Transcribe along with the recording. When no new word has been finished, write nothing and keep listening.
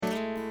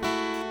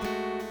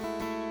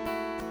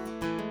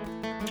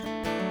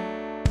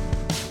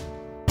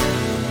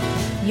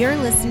You're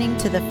listening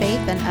to the Faith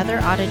and Other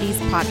Oddities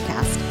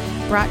podcast,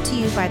 brought to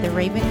you by the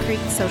Raven Creek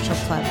Social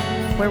Club,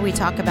 where we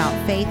talk about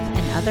faith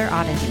and other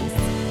oddities.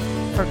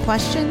 For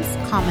questions,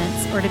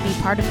 comments, or to be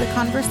part of the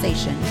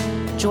conversation,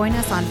 join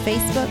us on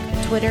Facebook,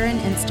 Twitter,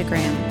 and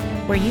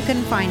Instagram, where you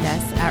can find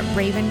us at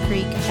Raven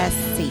Creek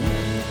SC.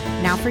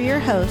 Now for your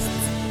hosts,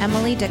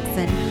 Emily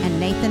Dixon and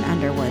Nathan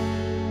Underwood.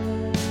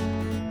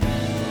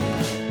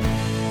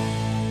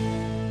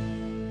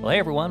 Well, hey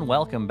everyone,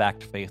 welcome back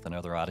to Faith and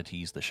Other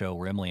Oddities, the show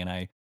where Emily and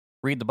I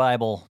read the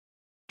Bible,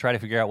 try to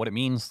figure out what it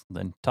means,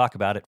 then talk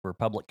about it for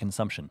public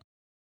consumption.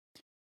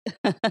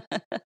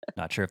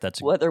 Not sure if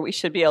that's whether we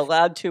should be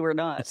allowed to or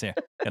not. Yeah,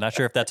 I'm not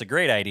sure if that's a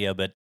great idea,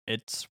 but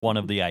it's one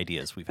of the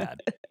ideas we've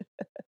had.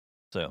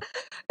 So,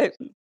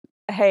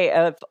 hey,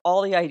 of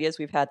all the ideas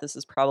we've had, this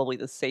is probably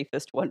the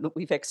safest one that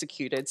we've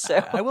executed.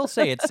 So I will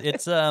say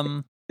it's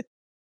so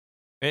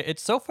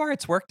far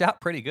it's worked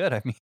out pretty good.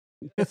 I mean,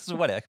 this is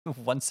what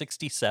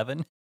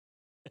 167.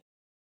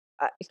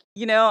 I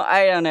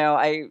don't know.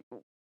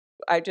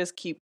 I just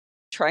keep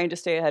trying to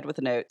stay ahead with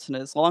the notes, and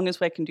as long as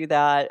I can do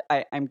that,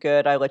 I'm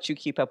good. I let you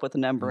keep up with the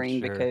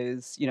numbering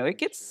because it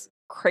gets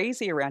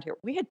crazy around here.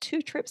 We had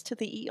 2 trips to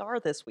the ER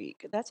this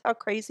week. That's how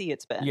crazy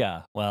it's been.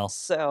 Yeah, well,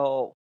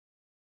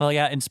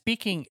 yeah. And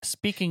speaking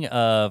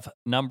of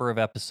number of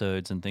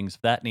episodes and things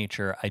of that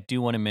nature, I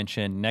do want to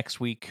mention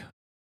next week,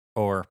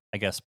 or I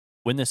guess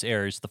when this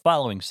airs, the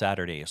following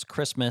Saturday is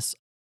Christmas.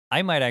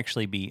 I might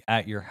actually be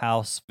at your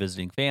house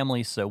visiting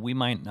family, so we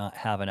might not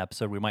have an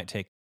episode. We might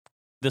take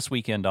this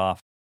weekend off,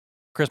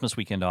 Christmas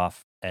weekend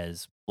off,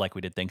 as like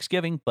we did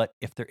Thanksgiving. But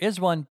if there is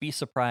one, be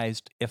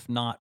surprised. If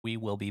not, we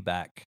will be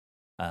back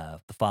the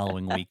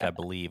following week, I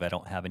believe. I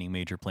don't have any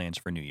major plans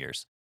for New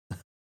Year's.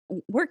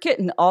 We're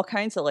getting all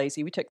kinds of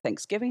lazy. We took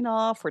Thanksgiving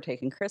off. We're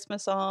taking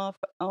Christmas off.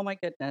 Oh, my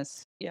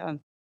goodness. Yeah.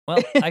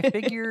 Well, I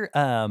figure,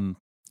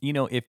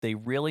 if they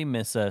really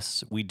miss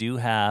us, we do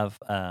have...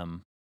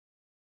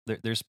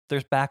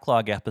 There's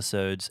backlog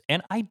episodes,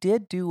 and I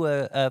did do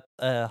a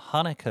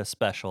Hanukkah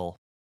special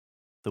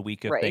the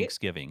week of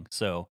Thanksgiving.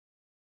 So,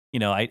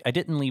 I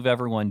didn't leave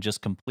everyone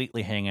just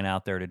completely hanging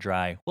out there to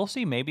dry. We'll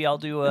see. Maybe I'll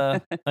do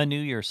a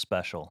New Year's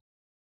special.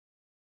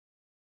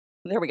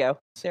 There we go.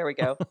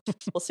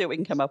 We'll see what we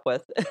can come up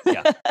with.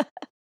 Yeah.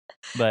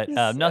 But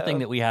nothing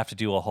that we have to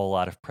do a whole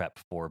lot of prep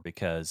for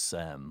because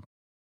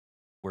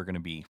we're going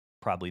to be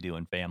probably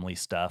doing family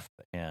stuff,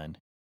 and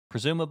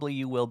presumably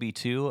you will be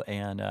too.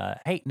 And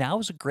hey, now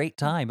is a great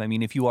time. I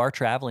mean, if you are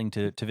traveling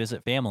to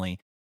visit family,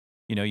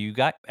 you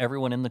got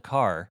everyone in the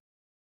car.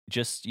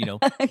 Just,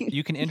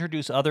 you can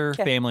introduce other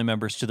family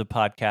members to the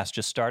podcast.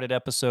 Just start at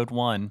episode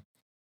 1,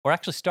 or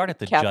actually start at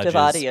the Captive Judges.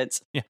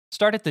 Audience. Yeah,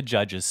 start at the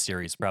Judges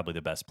series, probably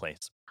the best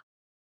place.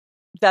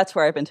 That's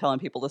where I've been telling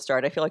people to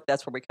start. I feel like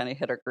that's where we kind of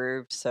hit our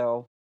groove.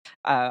 So,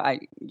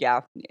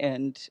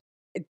 and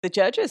the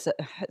Judges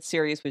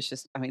series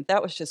was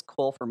that was just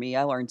cool for me.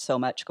 I learned so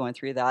much going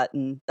through that,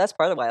 and that's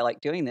part of why I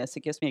like doing this.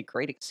 It gives me a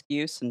great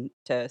excuse and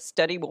to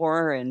study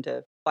more and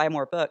to buy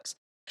more books.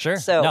 Sure.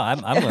 So, no,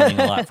 I'm learning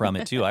a lot from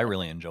it too. I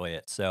really enjoy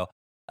it. So,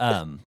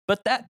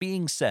 but that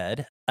being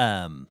said,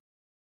 I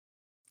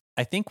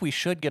think we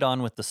should get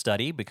on with the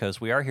study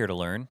because we are here to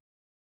learn.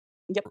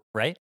 Yep.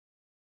 Right?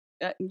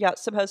 Yeah,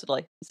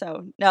 supposedly.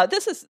 So now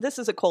this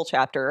is a cool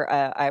chapter.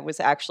 I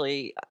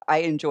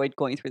enjoyed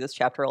going through this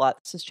chapter a lot.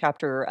 This is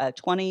chapter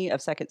 20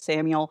 of 2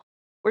 Samuel.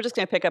 We're just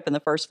going to pick up in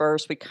the first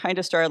verse. We kind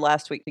of started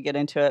last week to get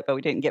into it, but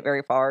we didn't get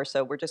very far.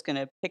 So we're just going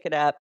to pick it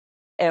up,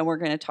 and we're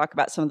going to talk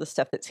about some of the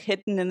stuff that's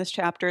hidden in this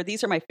chapter.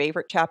 These are my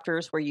favorite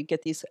chapters where you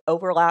get these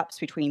overlaps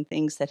between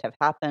things that have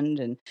happened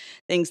and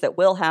things that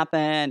will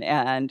happen,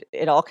 and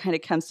it all kind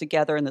of comes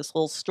together in this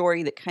little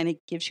story that kind of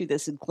gives you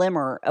this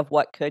glimmer of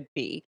what could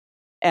be,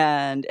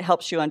 and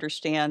helps you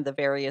understand the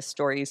various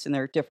stories and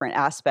their different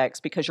aspects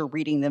because you're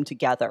reading them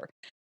together.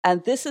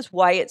 And this is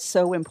why it's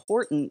so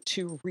important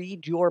to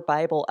read your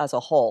Bible as a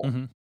whole.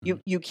 Mm-hmm.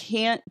 You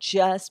can't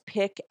just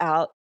pick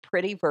out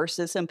pretty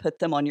verses and put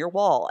them on your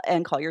wall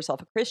and call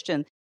yourself a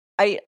Christian.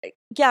 I'm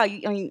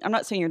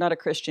not saying you're not a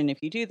Christian if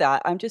you do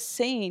that. I'm just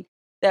saying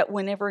that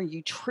whenever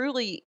you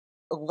truly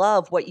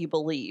love what you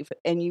believe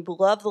and you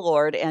love the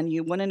Lord and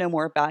you want to know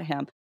more about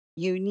Him,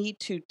 you need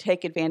to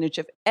take advantage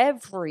of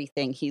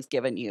everything He's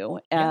given you.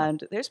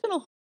 And there's been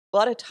a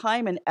lot of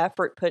time and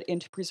effort put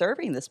into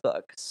preserving this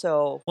book.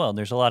 So, well,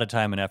 there's a lot of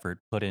time and effort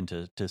put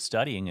into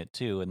studying it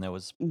too. And that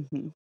was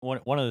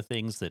one of the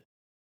things that,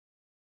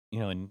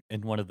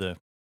 in one of the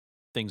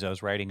things I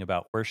was writing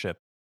about worship,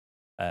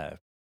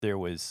 there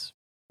was,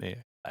 I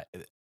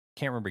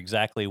can't remember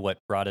exactly what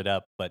brought it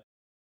up, but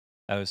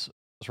I was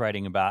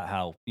writing about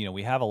how,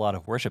 we have a lot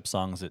of worship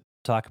songs that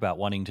talk about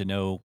wanting to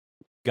know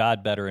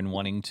God better and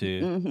wanting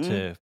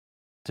to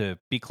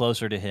be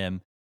closer to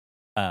Him,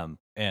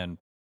 and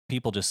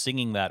people just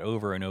singing that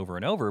over and over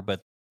and over,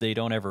 but they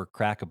don't ever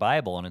crack a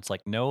Bible. And it's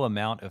like no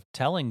amount of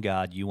telling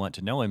God you want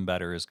to know Him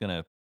better is going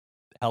to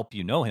help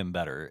you know Him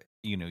better.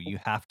 You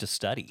have to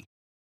study.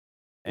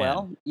 And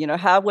Well,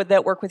 how would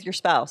that work with your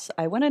spouse?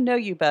 I want to know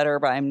you better,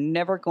 but I'm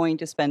never going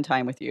to spend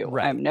time with you.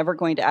 right, I'm never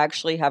going to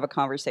actually have a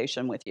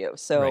conversation with you. right.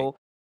 So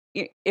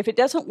if it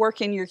doesn't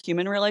work in your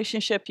human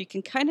relationship, you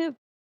can kind of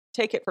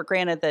take it for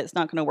granted that it's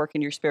not going to work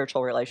in your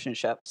spiritual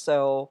relationship.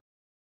 So,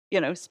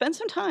 spend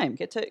some time,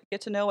 get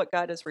to know what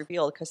God has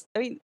revealed. Because I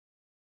mean,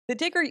 the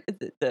digger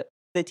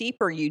the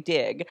deeper you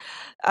dig,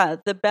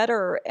 the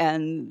better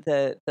and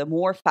the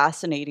more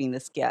fascinating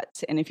this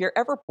gets. And if you're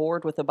ever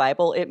bored with the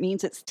Bible, it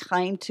means it's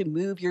time to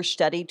move your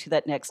study to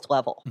that next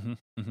level. Hmm.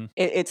 Hmm.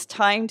 It's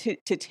time to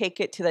take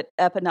it to that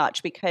up a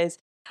notch, because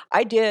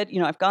I did,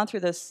 I've gone through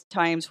this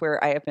times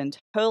where I have been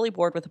totally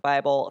bored with the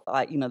Bible.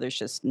 Thought, there's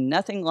just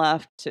nothing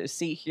left to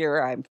see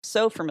here. I'm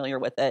so familiar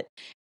with it.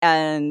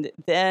 And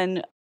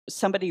then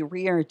somebody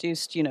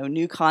reintroduced,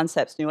 new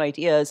concepts, new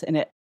ideas, and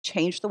it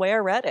changed the way I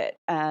read it.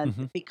 And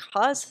Hmm.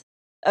 because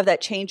of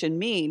that change in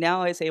me,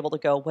 now I was able to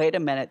go, wait a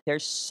minute,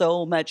 there's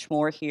so much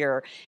more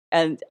here.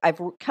 And I've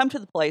come to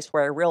the place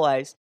where I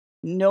realize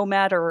no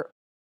matter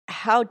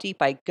how deep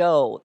I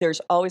go,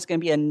 there's always going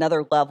to be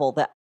another level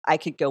that I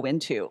could go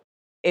into.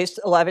 A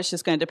lot of it's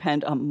just going to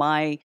depend on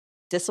my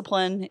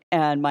discipline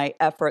and my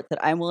effort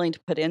that I'm willing to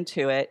put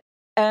into it.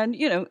 And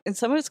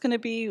some of it's going to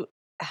be,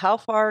 how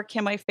far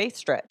can my faith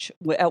stretch?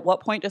 At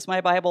what point does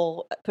my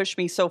Bible push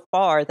me so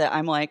far that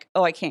I'm like,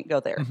 oh, I can't go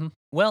there? Hmm.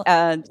 Well,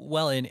 And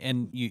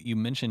and you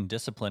mentioned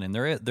discipline, and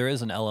there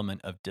is an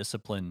element of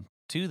discipline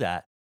to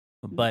that,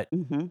 but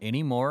mhm,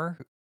 anymore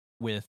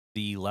with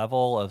the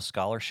level of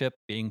scholarship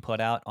being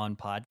put out on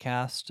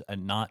podcast,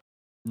 and not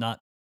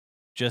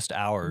just mhm,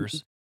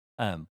 ours,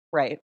 um,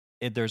 right.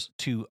 there's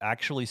to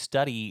actually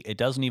study. It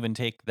doesn't even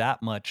take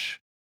that much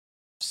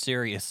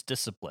serious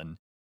discipline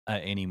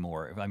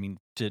anymore. I mean,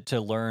 to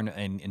learn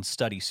and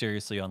study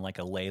seriously on like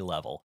a lay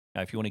level.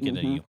 Now, if you want to get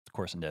into, Hmm. of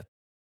course, into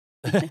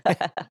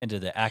into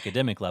the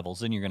academic levels,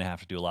 then you're going to have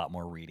to do a lot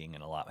more reading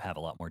and have a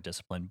lot more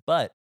discipline.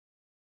 But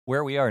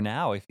where we are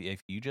now, if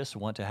you just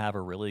want to have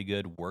a really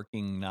good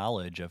working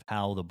knowledge of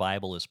how the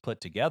Bible is put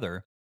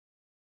together,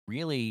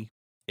 really,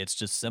 it's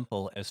just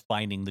simple as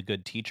finding the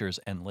good teachers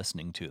and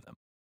listening to them,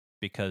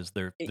 because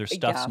their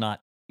stuff's Yeah.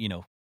 not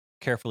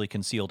carefully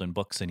concealed in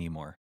books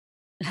anymore.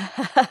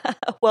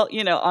 Well,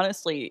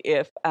 honestly,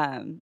 if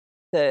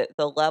the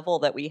level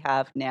that we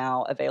have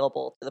now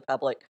available to the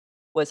public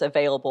was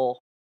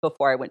available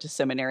before I went to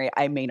seminary,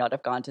 I may not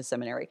have gone to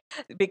seminary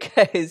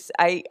because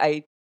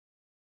I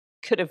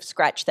could have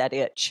scratched that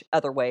itch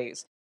other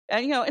ways.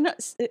 And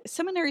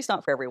seminary's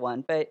not for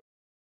everyone, but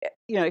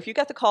if you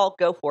got the call,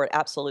 go for it,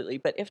 absolutely.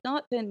 But if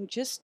not, then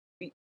just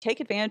take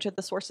advantage of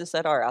the sources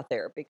that are out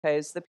there,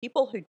 because the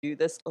people who do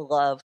this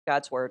love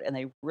God's word and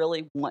they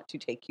really want to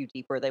take you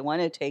deeper. They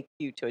want to take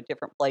you to a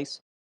different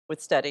place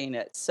with studying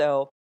it.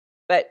 So,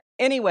 but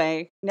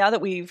anyway, now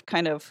that we've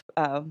kind of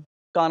gone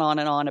on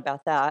and on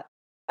about that,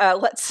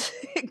 let's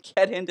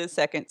get into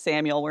Second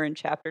Samuel. We're in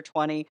chapter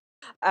 20.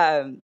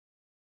 Um,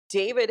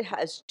 David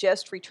has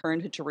just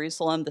returned to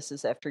Jerusalem. This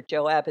is after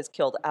Joab has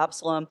killed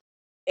Absalom.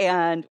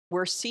 And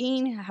we're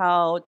seeing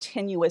how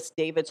tenuous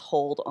David's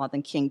hold on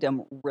the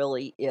kingdom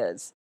really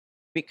is,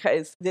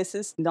 because this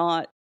is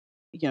not,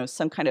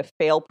 some kind of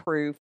fail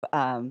proof.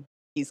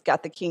 He's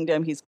got the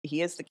kingdom.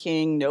 He is the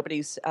king.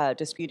 Nobody's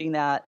disputing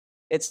that.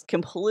 It's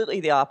completely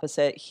the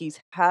opposite.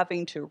 He's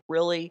having to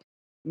really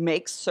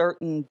make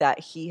certain that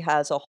he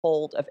has a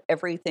hold of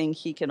everything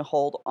he can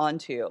hold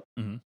onto.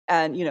 Hmm.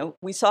 And,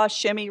 we saw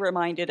Shimei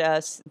reminded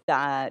us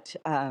that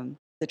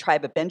the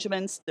tribe of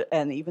Benjamin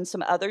and even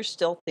some others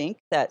still think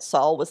that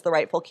Saul was the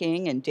rightful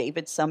king and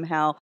David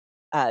somehow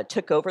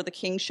took over the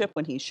kingship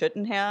when he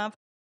shouldn't have.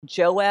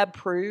 Joab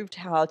proved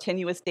how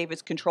tenuous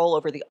David's control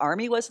over the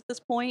army was at this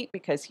point,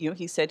 because,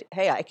 he said,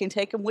 hey, I can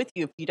take him with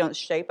you if you don't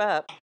shape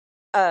up.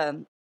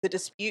 The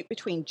dispute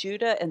between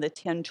Judah and the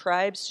 10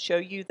 tribes show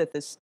you that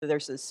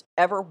there's this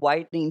ever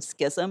widening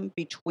schism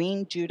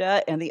between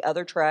Judah and the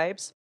other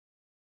tribes.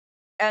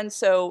 And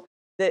so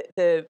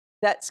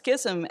that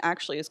schism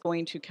actually is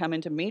going to come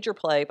into major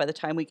play by the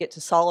time we get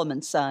to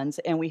Solomon's sons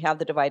and we have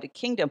the divided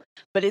kingdom.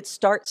 But it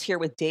starts here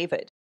with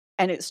David,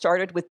 and it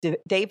started with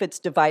David's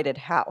divided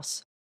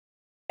house.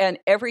 And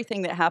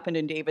everything that happened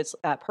in David's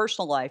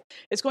personal life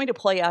is going to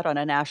play out on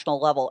a national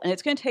level. And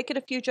it's going to take it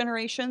a few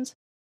generations,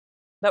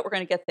 but we're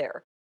going to get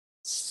there.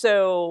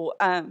 So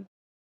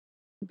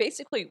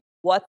basically,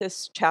 what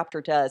this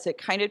chapter does, it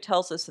kind of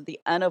tells us the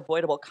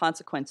unavoidable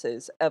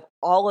consequences of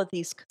all of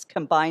these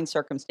combined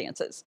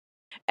circumstances.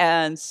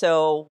 And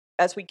so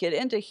as we get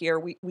into here,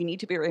 we need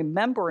to be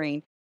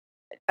remembering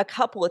a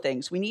couple of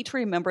things. We need to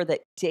remember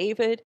that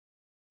David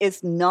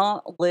is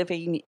not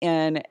living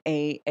in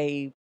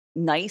a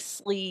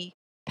nicely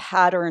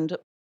patterned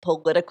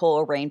political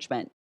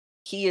arrangement.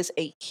 He is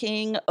a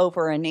king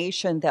over a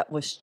nation that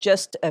was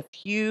just a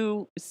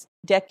few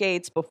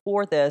decades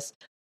before this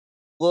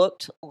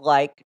looked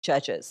like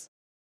judges.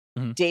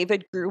 Hmm.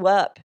 David grew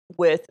up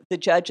with the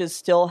judges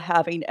still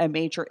having a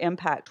major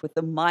impact, with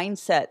the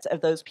mindsets of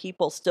those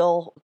people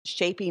still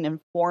shaping and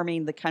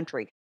forming the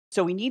country.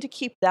 So we need to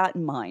keep that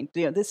in mind.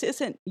 This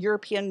isn't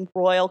European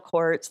royal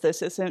courts.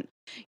 This isn't,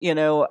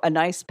 a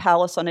nice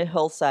palace on a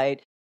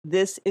hillside.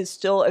 This is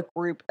still a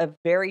group of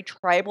very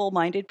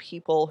tribal-minded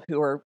people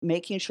who are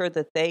making sure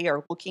that they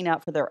are looking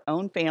out for their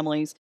own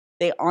families.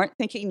 They aren't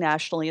thinking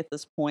nationally at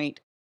this point.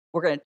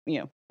 We're going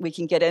to, we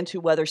can get into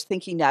whether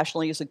thinking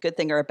nationally is a good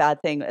thing or a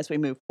bad thing as we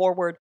move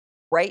forward.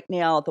 Right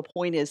now, the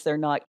point is they're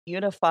not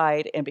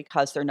unified, and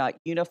because they're not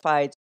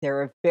unified,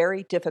 they're a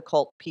very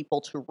difficult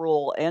people to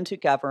rule and to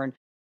govern.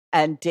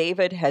 And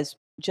David has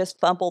just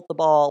fumbled the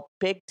ball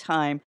big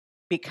time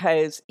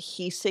because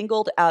he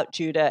singled out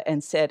Judah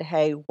and said,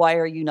 "Hey, why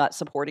are you not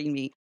supporting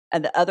me?"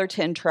 And the other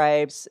 10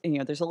 tribes,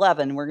 there's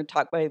 11. We're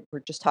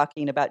just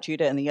talking about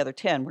Judah and the other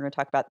 10. We're going to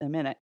talk about in a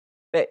minute.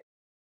 But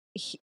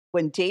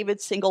when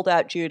David singled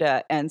out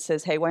Judah and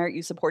says, "Hey, why aren't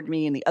you supporting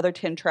me?" and the other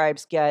 10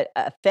 tribes get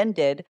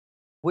offended,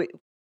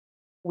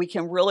 we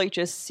can really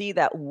just see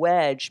that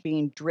wedge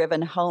being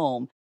driven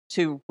home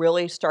to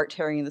really start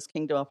tearing this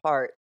kingdom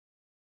apart.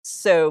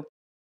 So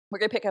we're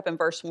going to pick up in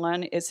verse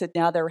 1. It said,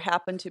 "Now there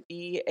happened to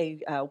be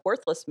a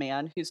worthless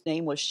man whose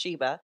name was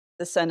Sheba,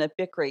 the son of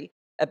Bichri,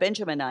 a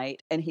Benjaminite,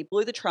 and he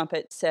blew the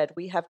trumpet, said,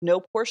 'We have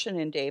no portion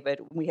in David.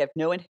 We have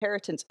no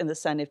inheritance in the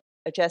son of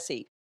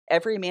Jesse.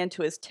 Every man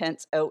to his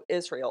tents, O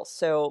Israel.'"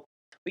 So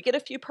we get a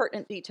few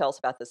pertinent details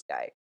about this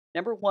guy.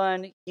 Number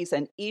one, he's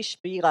an Ish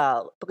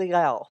Blial.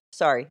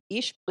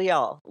 Ish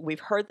Blial. We've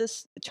heard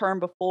this term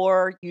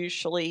before.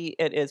 Usually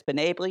it is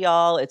B'nai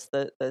Blial. It's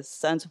the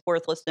sons of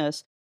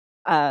worthlessness.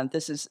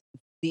 This is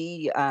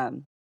the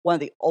one of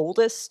the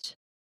oldest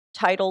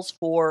titles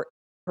for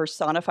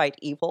personified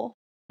evil,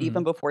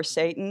 even before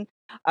Satan.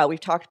 We've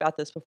talked about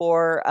this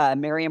before.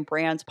 Miriam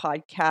Brand's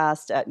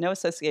podcast, no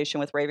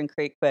association with Raven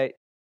Creek, but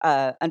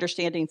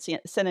Understanding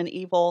Sin and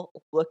Evil,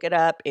 look it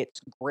up. It's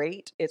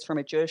great. It's from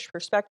a Jewish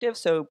perspective.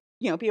 So,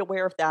 be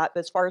aware of that.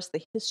 But as far as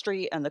the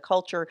history and the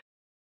culture,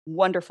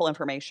 wonderful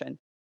information.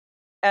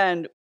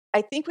 And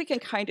I think we can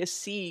kind of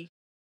see,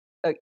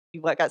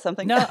 you got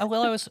something? No,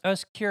 well, I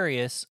was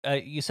curious.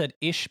 You said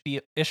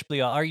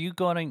Ishblial. Are you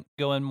going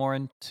more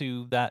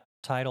into that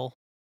title?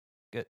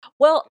 Good.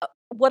 Well,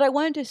 what I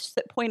wanted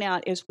to point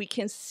out is we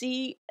can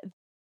see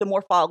the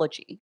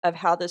morphology of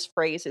how this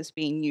phrase is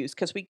being used,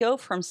 because we go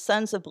from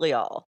sons of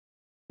Belial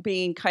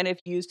being kind of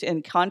used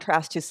in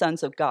contrast to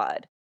sons of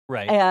God.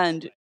 Right.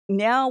 And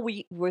now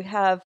we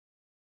have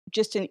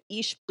just an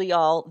Ish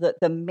Belial, that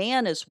the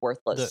man is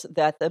worthless.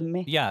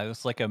 Yeah, it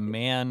was like a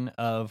man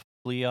of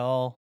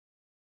Belial.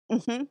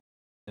 Mm-hmm.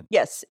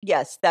 Yes,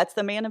 that's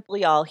the man of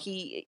Belial.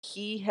 He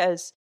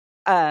has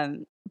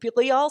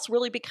Belial's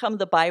really become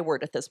the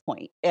byword at this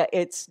point.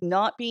 It's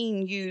not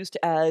being used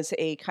as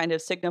a kind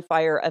of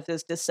signifier of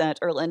his descent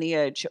or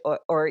lineage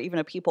or even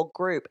a people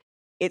group.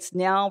 It's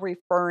now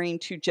referring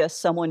to just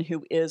someone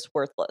who is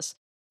worthless.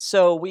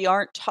 So we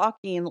aren't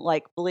talking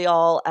like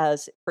Belial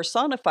as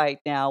personified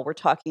now. We're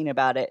talking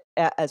about it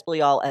as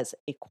Belial as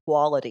a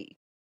quality.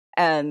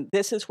 And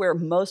this is where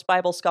most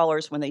Bible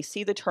scholars, when they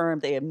see the term,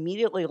 they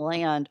immediately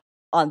land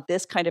on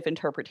this kind of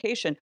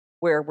interpretation,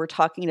 where we're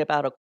talking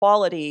about a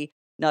quality,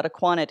 not a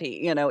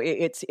quantity.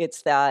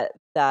 It's that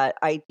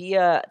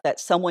idea that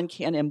someone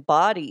can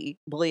embody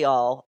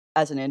Belial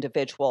as an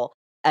individual,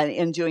 and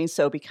in doing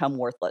so become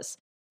worthless.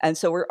 And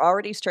so we're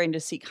already starting to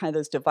see kind of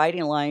those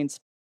dividing lines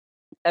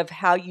of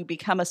how you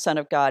become a son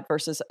of God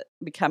versus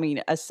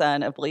becoming a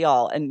son of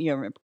Belial. And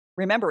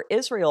remember,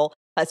 Israel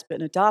has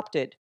been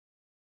adopted.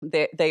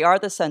 They are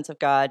the sons of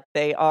God.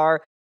 They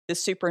are the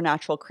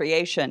supernatural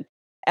creation.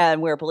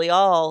 And where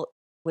Belial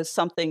was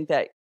something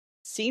that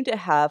seemed to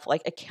have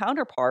like a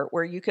counterpart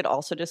where you could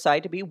also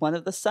decide to be one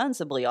of the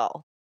sons of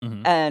Belial.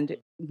 Mm-hmm. And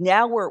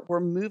now we're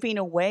moving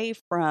away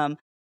from,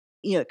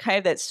 kind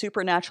of that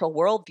supernatural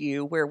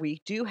worldview where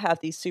we do have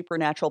these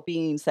supernatural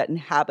beings that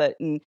inhabit.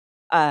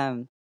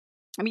 And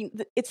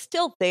it's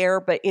still there,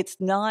 but it's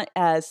not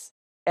as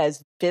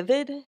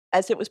vivid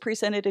as it was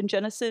presented in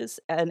Genesis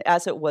and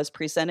as it was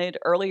presented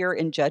earlier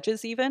in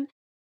Judges. Even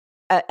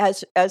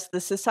as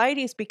the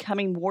society is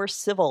becoming more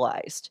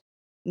civilized,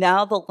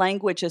 now the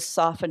language is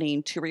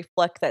softening to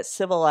reflect that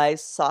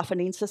civilized,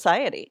 softening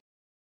society.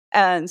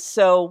 And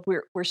so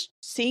we're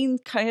seeing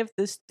kind of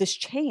this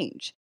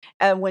change.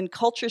 And when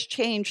cultures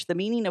change, the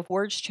meaning of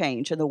words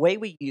change and the way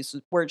we use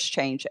words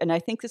change. And I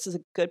think this is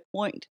a good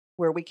point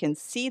where we can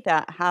see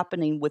that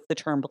happening with the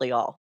term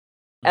Belial.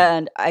 Mm.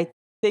 And I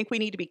think we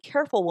need to be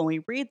careful when we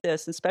read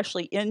this,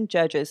 especially in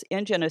Judges,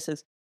 in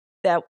Genesis,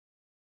 that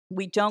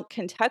we don't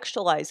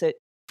contextualize it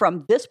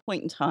from this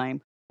point in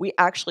time. We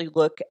actually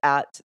look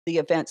at the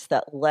events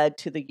that led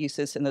to the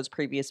uses in those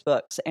previous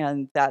books.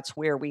 And that's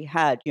where we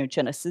had,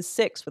 Genesis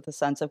 6 with the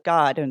sons of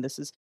God. And this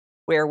is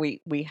where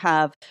we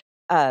have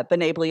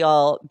B'nai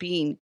Belial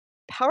being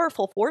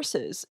powerful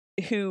forces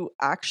who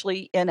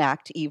actually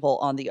enact evil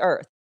on the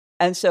earth.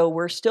 And so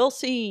we're still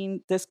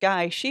seeing this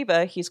guy,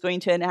 Sheba, he's going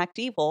to enact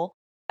evil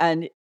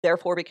and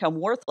therefore become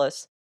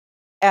worthless.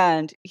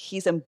 And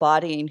he's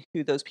embodying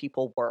who those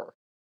people were.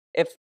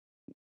 If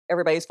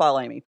everybody's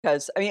following me,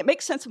 because it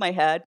makes sense in my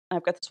head.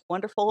 I've got this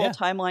wonderful little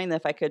timeline that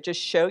if I could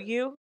just show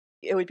you,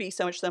 it would be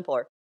so much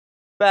simpler.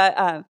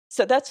 But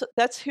so that's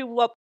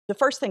what the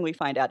first thing we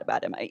find out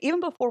about him. Even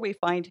before we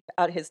find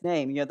out his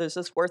name, there's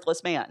this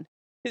worthless man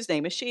whose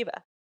name is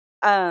Shiva.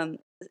 Um,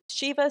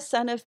 Shiva,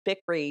 son of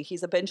Bichri,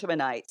 he's a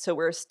Benjaminite. So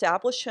we're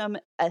establishing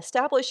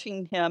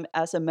him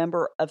as a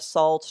member of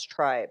Saul's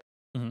tribe.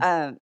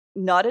 Mhm.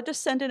 Not a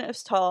descendant of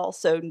Saul,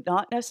 so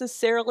not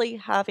necessarily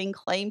having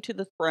claim to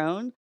the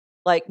throne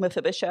like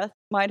Mephibosheth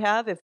might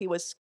have if he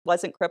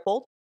wasn't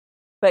crippled,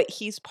 but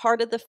he's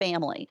part of the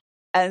family.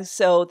 And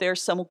so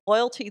there's some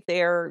loyalty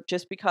there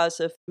just because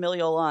of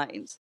familial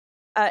lines.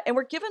 And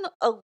we're given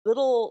a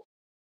little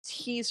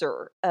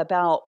teaser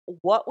about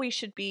what we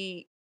should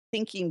be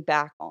thinking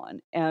back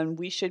on. And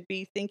we should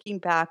be thinking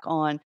back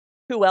on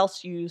who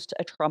else used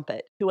a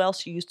trumpet, who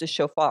else used a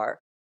shofar.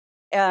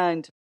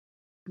 And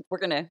we're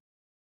going to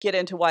get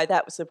into why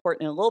that was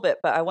important in a little bit.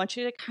 But I want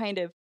you to kind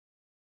of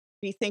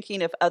be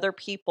thinking of other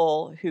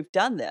people who've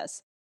done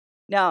this.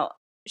 Now,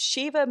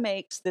 Shiva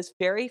makes this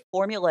very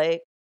formulaic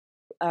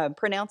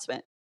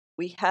pronouncement.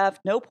 We have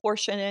no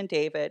portion in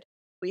David.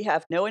 We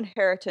have no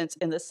inheritance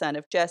in the son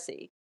of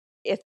Jesse.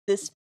 If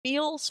this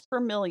feels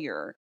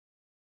familiar,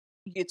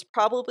 it's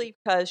probably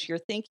because you're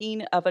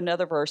thinking of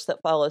another verse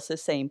that follows the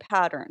same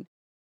pattern.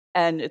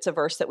 And it's a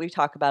verse that we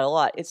talk about a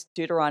lot. It's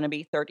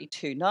Deuteronomy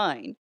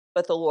 32:9.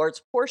 But the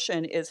Lord's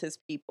portion is his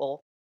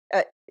people,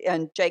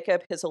 and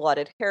Jacob his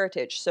allotted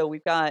heritage. So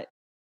we've got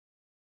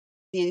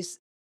these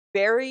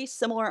very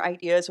similar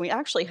ideas. We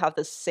actually have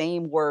the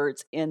same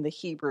words in the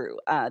Hebrew.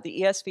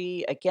 The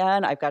ESV,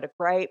 again, I've got a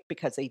gripe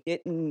because they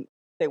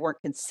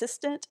weren't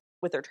consistent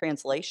with their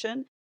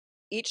translation.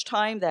 Each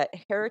time that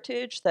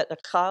heritage, that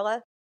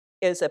nakala,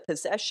 is a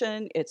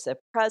possession, it's a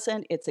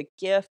present, it's a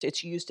gift,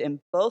 it's used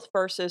in both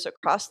verses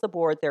across the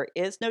board. There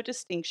is no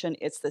distinction.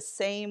 It's the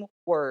same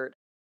word.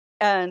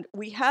 And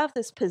we have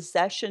this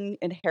possession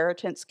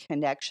inheritance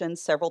connection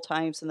several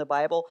times in the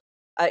Bible.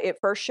 It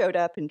first showed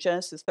up in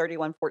Genesis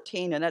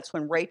 31:14, and that's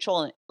when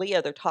Rachel and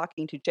Leah, they're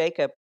talking to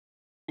Jacob,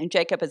 and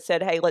Jacob had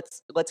said, "Hey,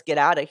 let's get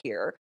out of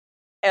here."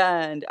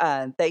 And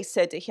they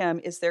said to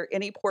him, "Is there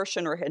any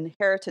portion or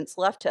inheritance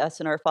left to us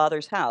in our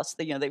father's house?"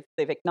 They've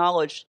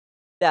acknowledged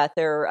that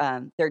their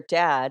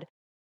dad,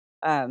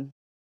 oh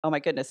my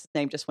goodness, his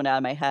name just went out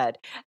of my head.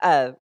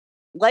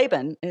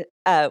 Laban,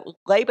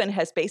 Laban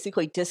has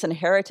basically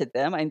disinherited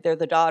them. I mean, they're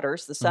the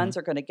daughters. The sons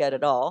are going to get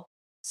it all.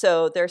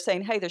 So they're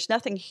saying, "Hey, there's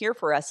nothing here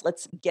for us.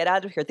 Let's get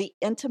out of here." The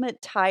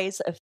intimate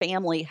ties of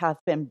family have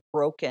been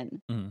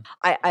broken. Mhm.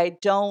 I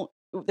don't.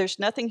 There's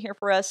nothing here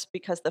for us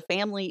because the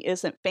family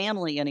isn't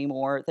family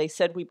anymore. They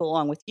said we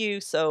belong with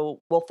you, so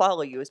we'll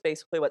follow you. Is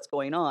basically what's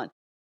going on.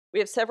 We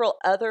have several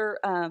other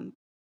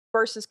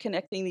verses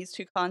connecting these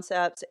two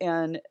concepts,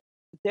 and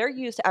they're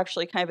used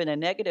actually kind of in a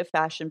negative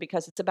fashion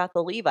because it's about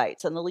the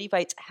Levites, and the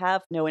Levites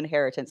have no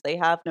inheritance. They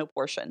have no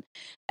portion.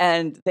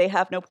 And they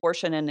have no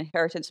portion in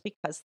inheritance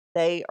because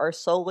they are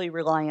solely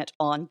reliant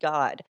on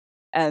God.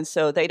 And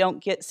so they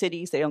don't get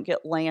cities, they don't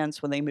get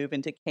lands when they move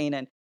into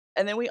Canaan.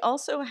 And then we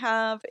also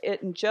have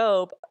it in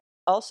Job,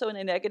 also in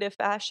a negative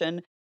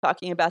fashion,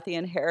 talking about the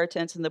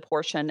inheritance and the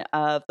portion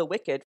of the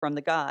wicked from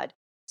the God.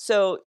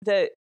 So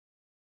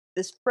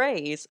this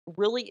phrase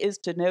really is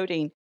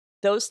denoting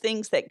those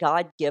things that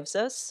God gives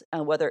us,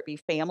 whether it be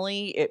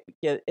family,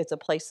 it's a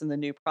place in the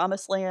new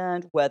promised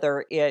land,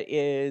 whether it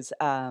is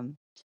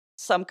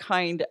some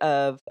kind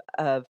of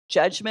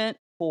judgment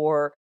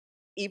for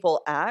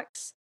evil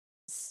acts.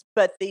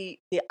 But the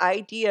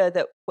idea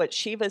that what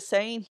Shiva's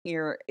saying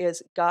here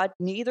is God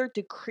neither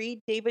decreed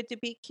David to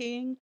be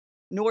king,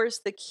 nor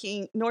is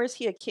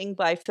he a king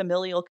by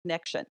familial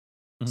connection.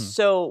 Mhm.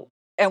 So,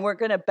 and we're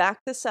going to back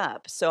this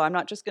up. So I'm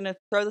not just going to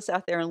throw this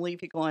out there and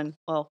leave you going,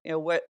 well,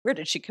 where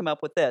did she come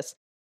up with this?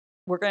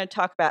 We're going to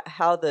talk about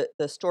how the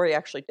story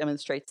actually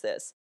demonstrates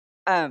this.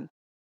 Um,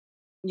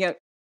 you know,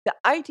 the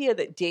idea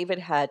that David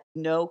had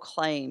no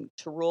claim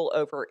to rule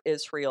over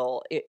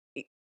Israel it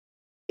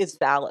is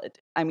valid.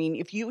 I mean,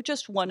 if you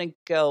just want to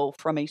go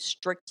from a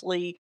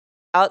strictly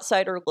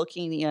outsider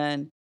looking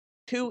in,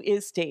 who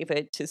is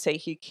David to say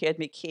he can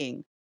be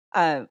king?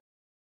 Uh,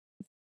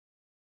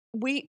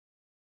 we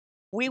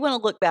we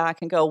want to look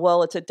back and go,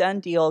 well, it's a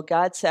done deal.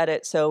 God said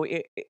it, so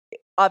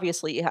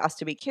obviously it has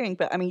to be king.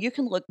 But I mean, you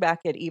can look back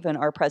at even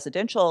our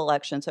presidential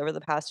elections over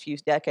the past few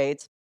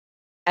decades,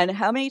 and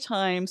how many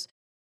times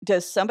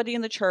does somebody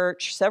in the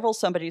church, several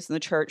somebodies in the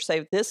church,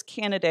 say this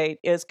candidate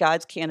is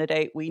God's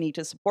candidate, we need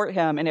to support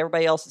him, and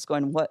everybody else is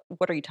going, what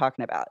are you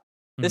talking about?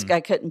 This Mhm.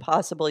 guy couldn't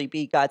possibly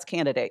be God's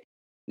candidate.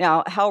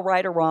 Now, how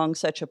right or wrong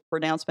such a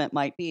pronouncement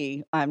might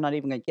be, I'm not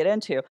even going to get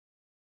into,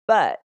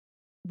 but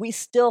we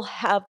still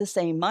have the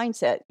same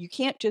mindset. You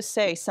can't just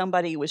say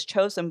somebody was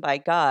chosen by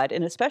God,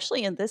 and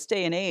especially in this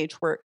day and age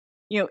where,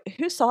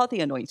 who saw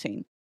the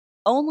anointing?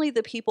 Only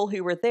the people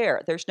who were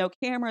there. There's no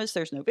cameras,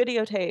 there's no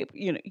videotape.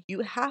 You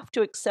have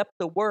to accept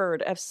the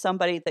word of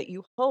somebody that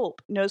you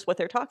hope knows what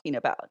they're talking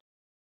about.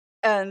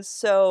 And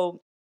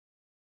so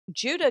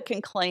Judah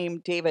can claim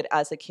David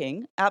as a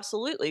king,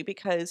 absolutely,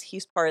 because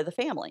he's part of the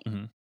family.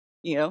 Mhm.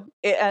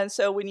 And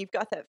so when you've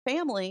got that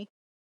family,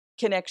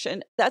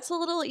 connection, that's a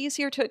little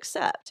easier to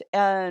accept.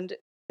 And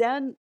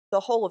then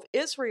the whole of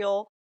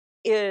Israel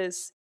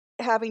is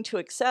having to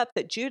accept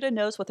that Judah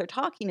knows what they're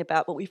talking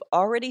about, but we've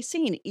already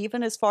seen,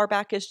 even as far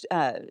back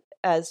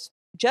as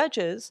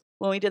Judges,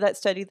 when we did that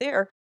study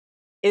there,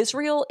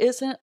 Israel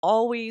isn't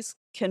always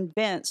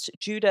convinced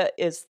Judah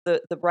is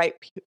the right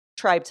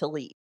tribe to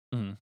lead.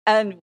 Mm-hmm.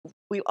 And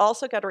we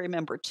also got to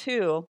remember,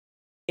 too,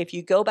 if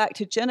you go back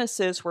to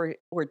Genesis where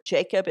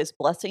Jacob is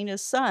blessing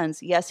his sons,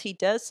 yes, he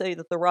does say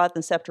that the rod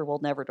and the scepter will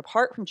never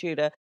depart from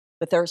Judah,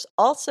 but there's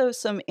also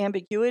some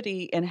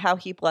ambiguity in how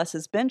he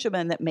blesses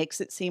Benjamin that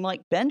makes it seem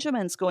like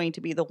Benjamin's going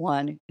to be the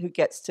one who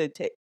gets to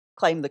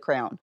claim the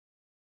crown.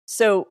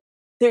 So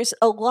there's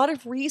a lot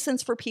of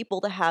reasons for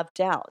people to have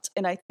doubts,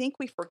 and I think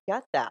we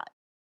forget that.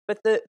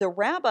 But the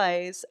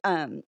rabbis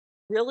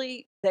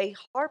really, they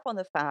harp on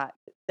the fact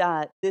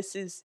that this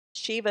is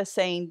Shiva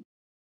saying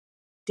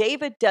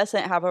David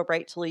doesn't have a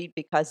right to lead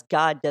because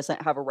God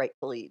doesn't have a right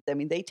to lead. I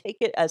mean, they take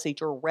it as a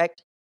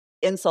direct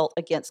insult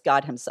against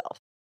God himself.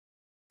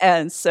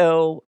 And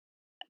so,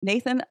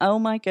 Nathan, oh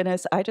my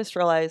goodness, I just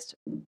realized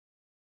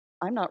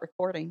I'm not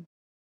recording.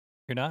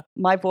 You're not?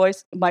 My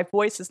voice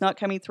is not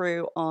coming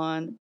through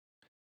on.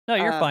 No,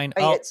 you're fine.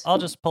 I'll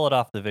just pull it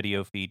off the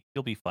video feed.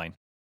 You'll be fine.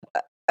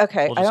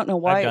 Okay, I don't know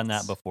why. I've done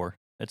that before.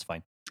 It's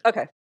fine.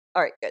 Okay.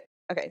 All right, good.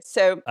 Okay,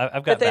 so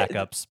I've got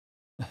backups.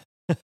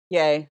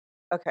 Yay.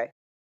 Okay.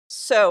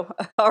 So,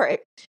 all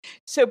right.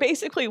 So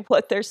basically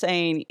what they're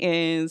saying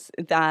is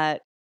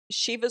that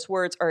Shiva's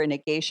words are a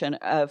negation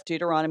of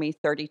Deuteronomy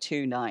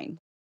 32:9.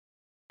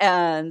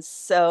 And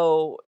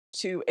so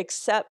to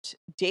accept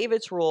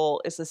David's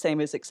rule is the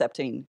same as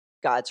accepting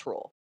God's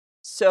rule.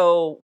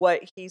 So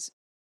what he's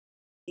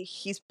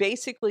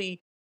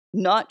basically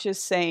not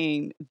just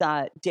saying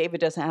that David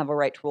doesn't have a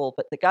right to rule,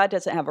 but that God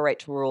doesn't have a right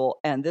to rule.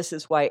 And this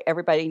is why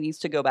everybody needs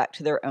to go back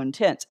to their own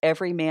tents,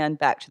 every man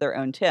back to their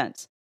own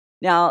tents.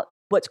 Now,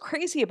 what's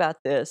crazy about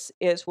this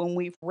is when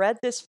we've read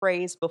this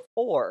phrase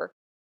before,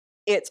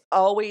 it's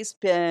always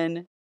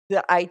been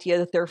the idea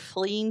that they're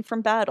fleeing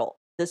from battle.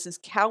 This is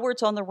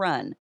cowards on the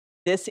run.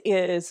 This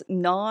is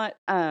not,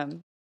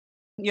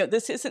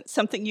 this isn't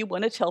something you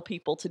want to tell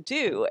people to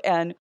do.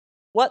 And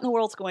what in the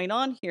world's going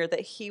on here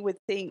that he would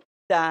think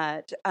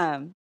that,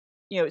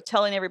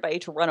 telling everybody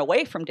to run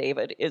away from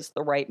David is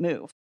the right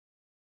move?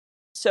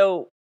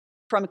 So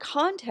from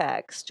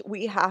context,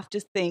 we have to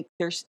think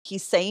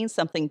he's saying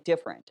something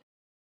different.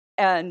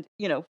 And,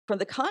 from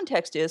the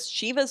context is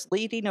Shiva's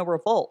leading a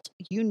revolt.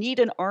 You need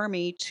an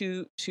army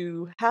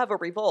to have a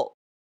revolt.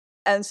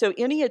 And so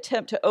any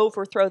attempt to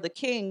overthrow the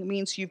king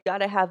means you've got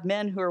to have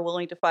men who are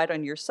willing to fight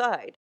on your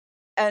side.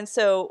 And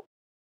so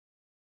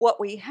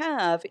what we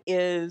have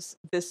is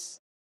this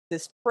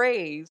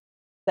phrase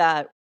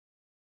that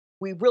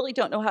we really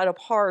don't know how to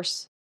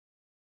parse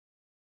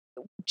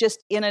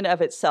just in and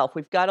of itself.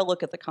 We've got to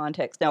look at the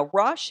context. Now,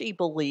 Rashi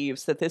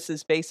believes that this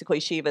is basically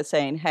Shiva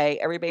saying, hey,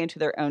 everybody into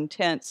their own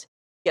tents,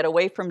 get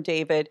away from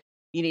David.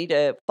 You need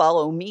to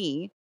follow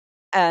me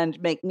and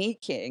make me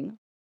king,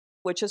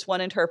 which is one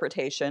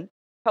interpretation.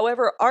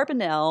 However,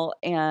 Arbanel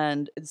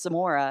and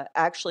Zamora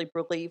actually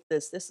believe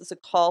this. This is a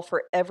call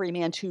for every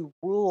man to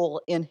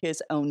rule in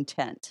his own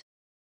tent.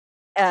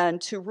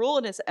 And to rule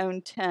in his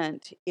own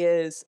tent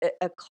is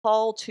a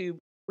call to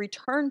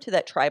return to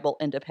that tribal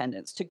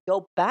independence, to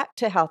go back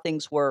to how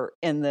things were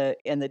in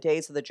the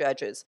days of the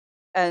judges.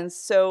 And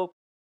so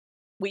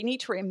we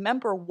need to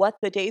remember what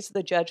the days of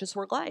the judges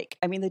were like.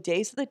 I mean, the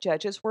days of the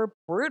judges were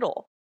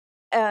brutal.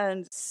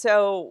 And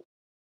so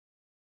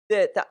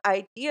the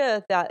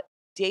idea that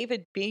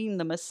David being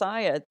the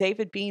Messiah,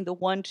 David being the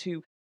one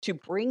to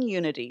bring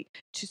unity,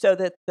 so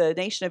that the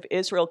nation of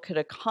Israel could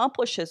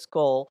accomplish his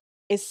goal,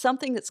 is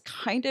something that's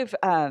kind of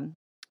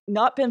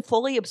not been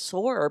fully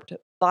absorbed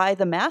by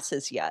the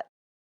masses yet.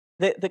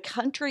 The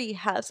country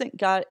hasn't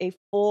got a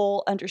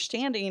full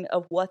understanding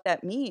of what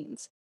that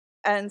means.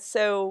 And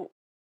so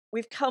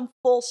we've come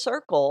full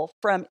circle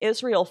from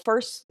Israel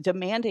first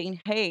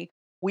demanding, hey,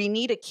 we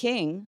need a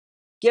king.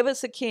 Give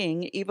us a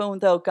king, even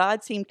though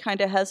God seemed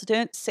kind of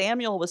hesitant.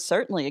 Samuel was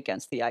certainly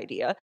against the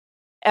idea.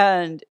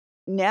 And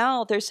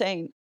now they're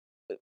saying,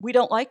 we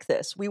don't like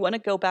this. We want to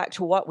go back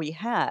to what we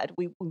had.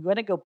 We want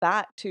to go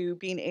back to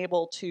being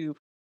able to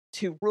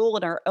rule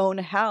in our own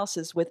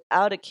houses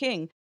without a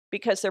king,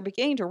 because they're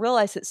beginning to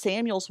realize that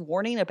Samuel's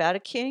warning about a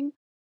king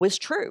was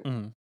true.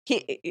 Mm-hmm.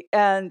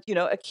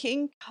 A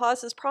king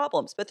causes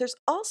problems. But there's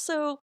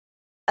also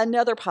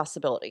another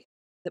possibility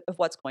of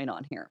what's going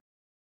on here.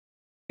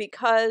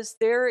 Because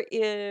there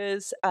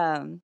is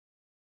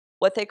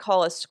what they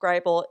call a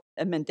scribal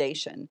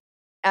emendation.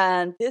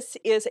 And this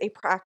is a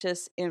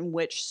practice in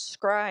which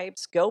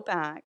scribes go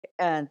back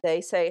and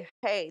they say,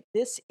 hey,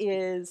 this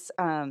is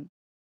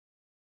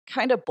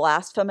kind of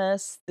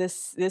blasphemous.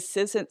 This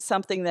isn't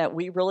something that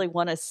we really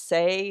want to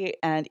say.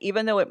 And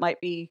even though it might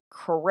be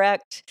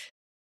correct,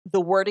 the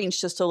wording's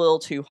just a little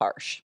too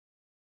harsh.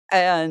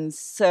 And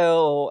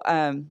so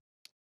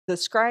the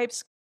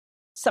scribes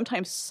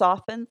sometimes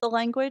soften the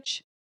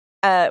language.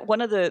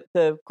 One of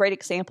the great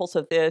examples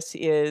of this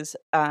is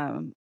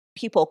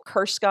people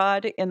curse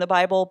God in the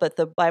Bible, but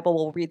the Bible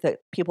will read that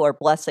people are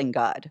blessing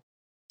God.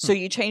 So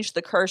you change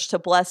the curse to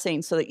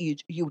blessing so that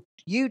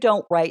you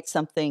don't write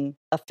something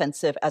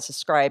offensive as a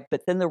scribe,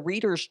 but then the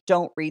readers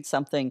don't read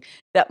something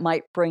that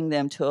might bring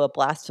them to a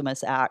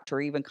blasphemous act or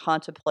even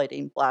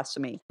contemplating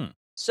blasphemy.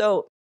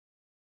 So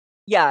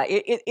yeah,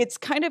 it's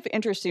kind of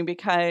interesting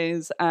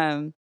because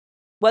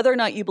whether or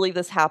not you believe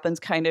this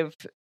happens kind of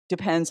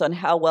depends on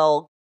how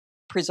well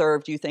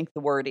preserved you think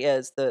the Word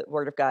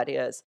of God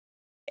is.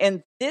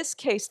 In this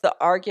case, the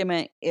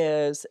argument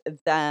is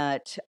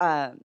that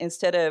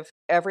instead of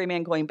every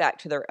man going back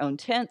to their own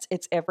tents,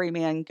 it's every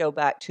man go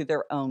back to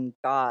their own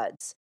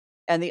gods.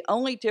 And the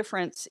only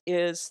difference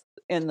is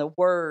in the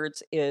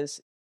words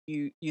is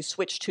you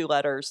switch 2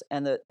 letters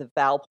and the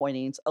vowel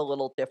pointing's a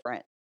little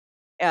different.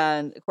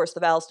 And of course, the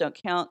vowels don't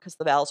count because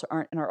the vowels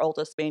aren't in our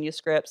oldest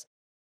manuscripts.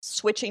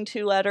 Switching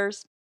 2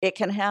 letters, it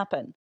can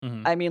happen.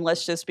 I mean,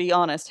 let's just be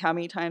honest. How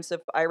many times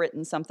have I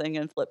written something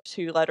and flipped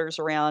 2 letters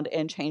around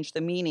and changed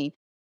the meaning?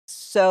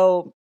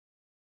 So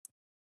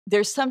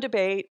there's some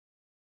debate.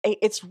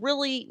 It's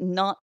really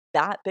not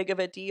that big of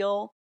a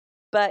deal.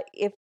 But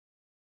if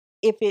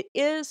it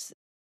is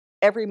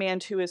every man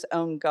to his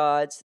own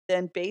gods,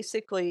 then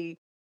basically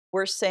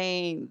we're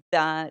saying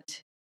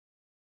that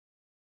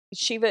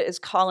Shiva is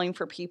calling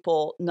for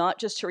people not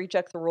just to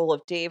reject the rule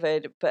of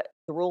David, but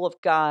the rule of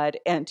God,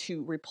 and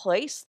to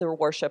replace their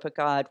worship of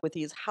God with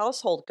these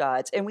household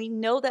gods. And we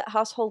know that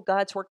household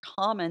gods were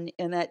common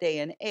in that day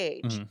and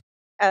age.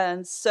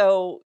 And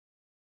so,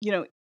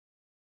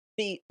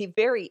 the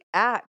very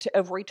act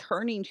of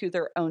returning to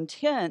their own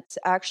tents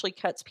actually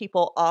cuts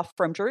people off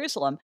from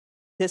Jerusalem.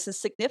 This is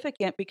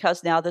significant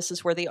because now this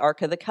is where the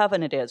Ark of the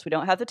Covenant is. We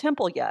don't have the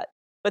temple yet,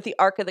 but the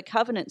Ark of the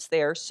Covenant's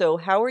there. So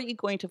how are you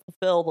going to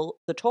fulfill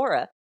the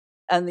Torah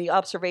and the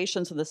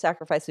observations and the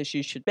sacrifices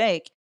you should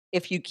make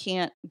if you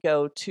can't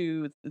go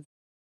to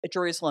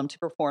Jerusalem to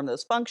perform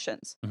those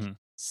functions?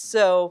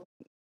 So,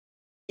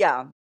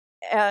 yeah.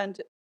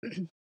 And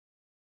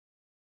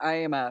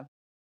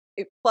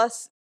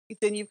plus,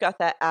 then you've got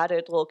that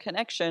added little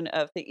connection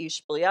of the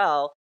Ish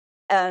Belial.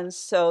 And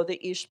so the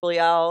Ish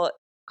Belial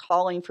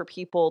calling for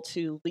people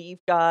to leave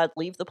God,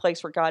 leave the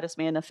place where God is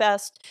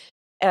manifest,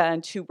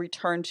 and to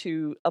return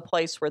to a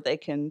place where they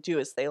can do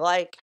as they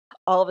like.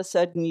 All of a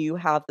sudden, you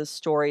have this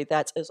story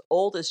that's as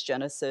old as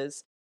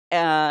Genesis,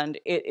 and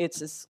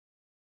it's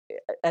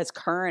as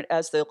current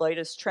as the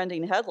latest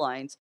trending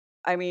headlines.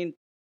 I mean,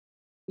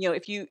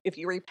 if you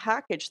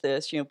repackage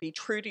this, be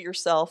true to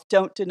yourself,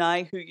 don't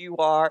deny who you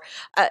are.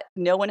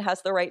 No one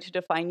has the right to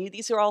define you.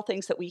 These are all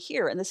things that we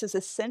hear, and this is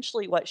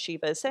essentially what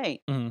Shiva is saying.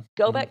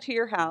 Go back to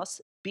your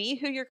house, be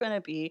who you're going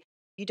to be.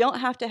 You don't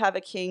have to have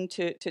a king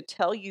to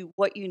tell you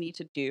what you need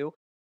to do.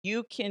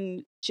 You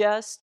can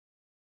just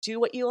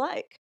do what you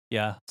like.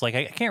 Yeah, it's like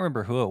I can't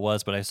remember who it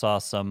was, but I saw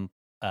some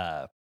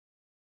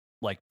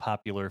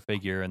popular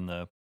figure in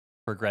the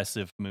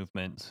progressive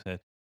movement,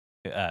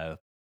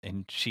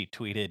 and she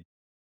tweeted,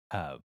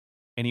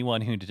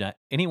 anyone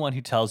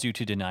who tells you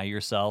to deny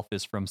yourself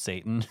is from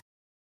Satan.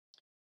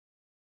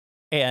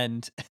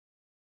 And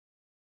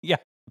yeah,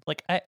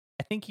 I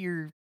think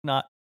you're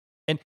not.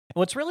 And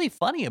what's really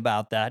funny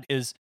about that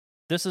is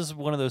this is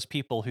one of those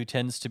people who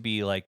tends to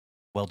be like,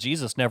 well,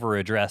 Jesus never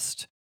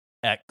addressed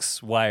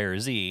X, Y, or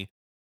Z,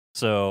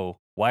 so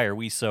why are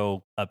we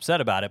so upset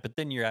about it? But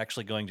then you're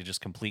actually going to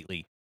just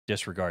completely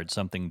disregard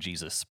something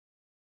Jesus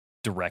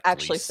directly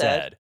actually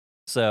said.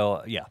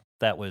 So yeah,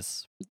 that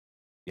was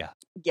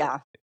yeah.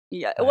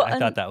 Well, I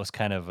thought that was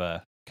kind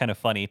of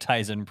funny.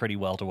 Ties in pretty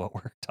well to what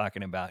we're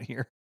talking about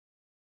here.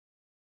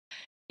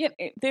 Yeah,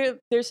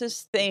 there's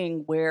this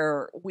thing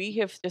where we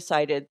have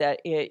decided that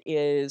it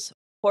is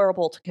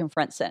horrible to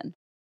confront sin,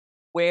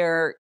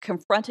 where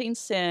confronting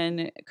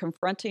sin,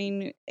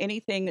 confronting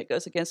anything that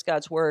goes against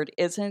God's word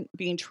isn't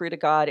being true to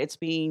God, it's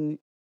being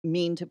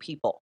mean to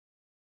people.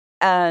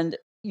 And,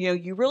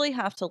 you really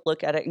have to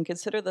look at it and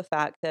consider the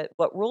fact that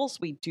what rules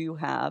we do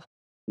have,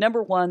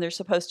 number one, they're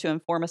supposed to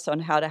inform us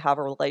on how to have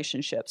a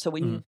relationship. So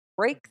when you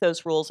break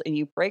those rules and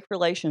you break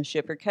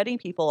relationship, you're cutting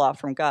people off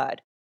from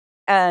God.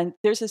 And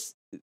there's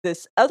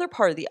this other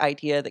part of the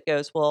idea that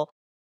goes, well,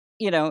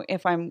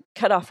 if I'm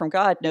cut off from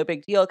God, no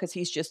big deal because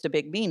he's just a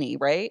big meanie,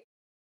 right?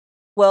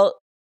 Well,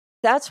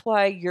 that's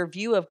why your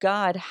view of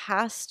God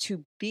has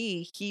to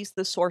be he's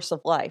the source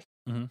of life.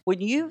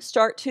 When you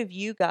start to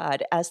view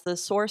God as the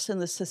source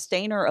and the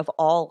sustainer of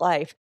all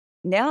life,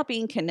 now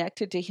being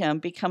connected to him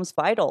becomes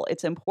vital.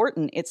 It's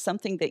important. It's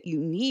something that you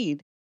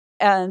need.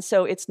 And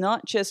so it's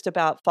not just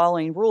about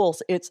following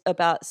rules. It's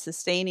about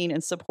sustaining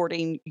and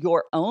supporting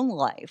your own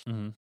life.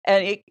 And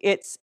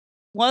it's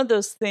one of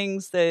those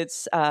things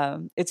that's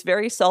it's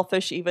very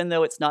selfish, even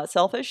though it's not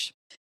selfish.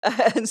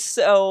 And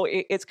so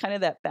it's kind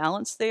of that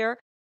balance there.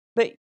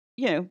 But,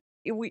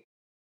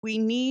 we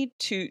need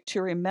to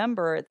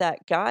remember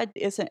that God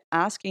isn't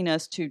asking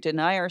us to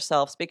deny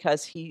ourselves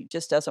because he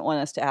just doesn't want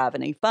us to have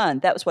any fun.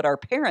 That was what our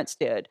parents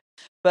did.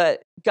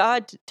 But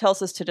God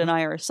tells us to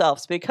deny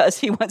ourselves because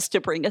he wants to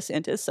bring us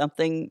into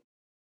something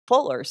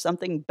fuller,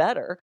 something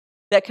better.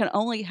 that can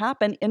only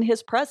happen in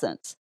his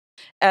presence.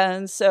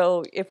 And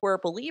so if we're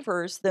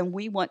believers, then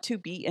we want to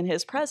be in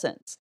his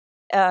presence.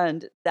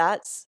 And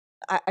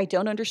I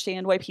don't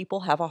understand why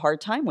people have a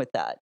hard time with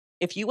that.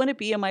 If you want to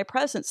be in my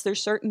presence,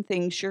 there's certain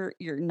things you're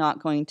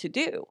not going to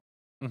do.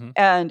 Mm-hmm.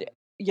 And,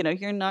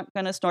 you're not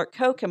going to snort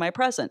Coke in my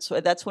presence.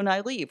 So that's when I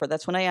leave, or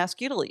that's when I ask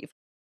you to leave.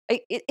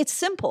 It's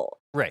simple.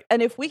 Right.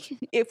 And if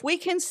we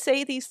can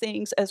say these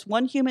things as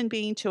one human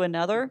being to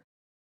another,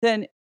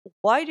 then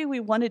why do we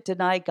want to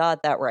deny God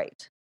that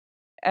right?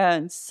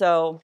 And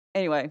so,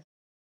 anyway,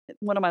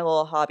 one of my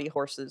little hobby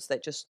horses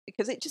that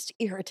because it just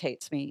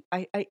irritates me.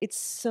 It's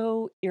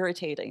so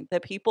irritating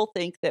that people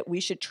think that we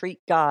should treat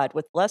God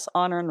with less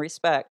honor and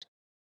respect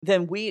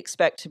than we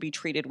expect to be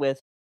treated with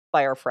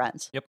by our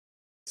friends. Yep.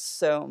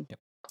 So,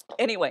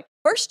 anyway,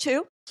 verse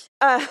 2.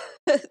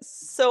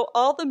 So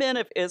all the men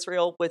of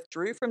Israel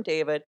withdrew from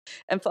David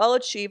and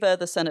followed Sheva,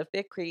 the son of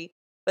Bichri.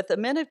 But the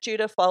men of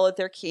Judah followed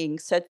their king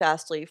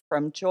steadfastly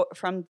from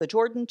the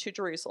Jordan to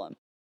Jerusalem.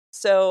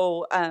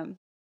 So,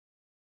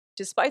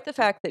 despite the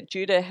fact that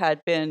Judah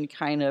had been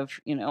kind of,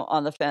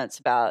 on the fence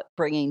about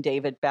bringing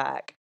David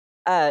back,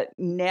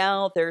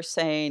 now they're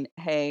saying,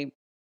 hey,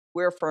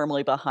 we're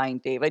firmly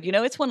behind David.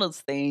 It's one of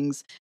those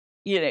things,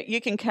 you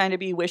can kind of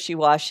be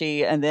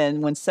wishy-washy, and then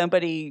when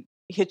somebody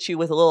hits you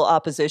with a little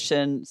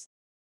opposition,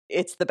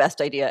 it's the best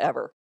idea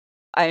ever.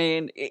 I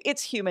mean,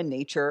 it's human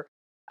nature.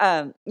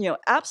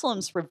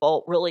 Absalom's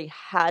revolt really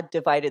had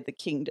divided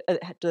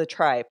the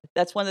tribe.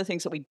 That's one of the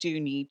things that we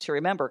do need to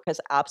remember, because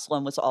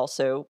Absalom was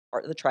also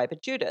part of the tribe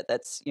of Judah.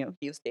 That's,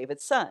 he was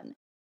David's son.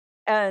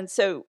 And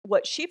so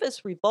what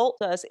Sheva's revolt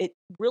does, it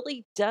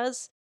really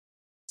does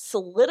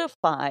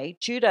solidify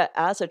Judah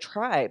as a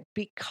tribe,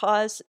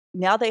 because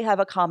now they have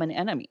a common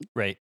enemy.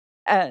 Right.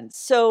 And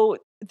so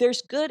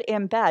there's good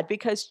and bad,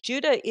 because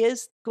Judah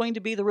is going to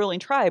be the ruling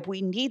tribe.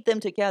 We need them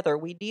together.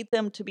 We need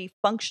them to be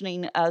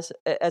functioning as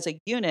a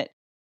unit.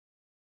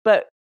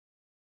 But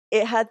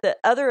it had the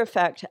other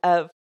effect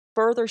of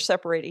further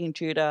separating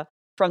Judah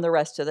from the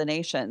rest of the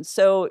nation.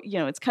 So,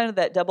 it's kind of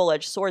that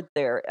double-edged sword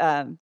there.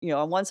 On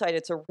one side,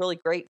 it's a really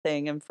great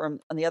thing, and on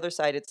the other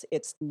side,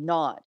 it's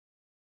not.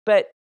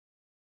 But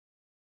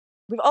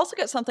we've also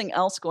got something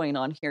else going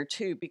on here,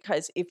 too,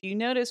 because if you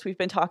notice, we've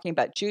been talking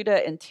about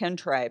Judah and 10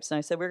 tribes, and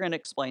I said we're going to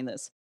explain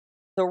this.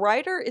 The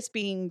writer is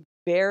being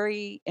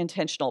very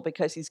intentional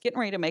because he's getting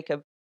ready to make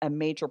a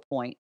major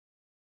point.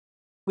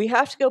 We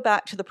have to go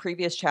back to the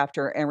previous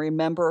chapter and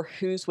remember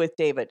who's with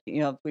David.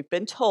 We've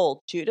been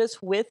told Judah's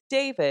with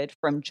David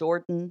from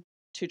Jordan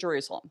to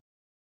Jerusalem.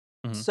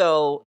 Mm-hmm.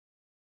 So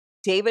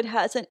David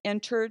hasn't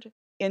entered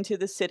into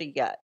the city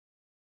yet.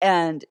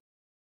 And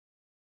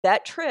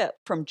that trip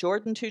from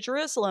Jordan to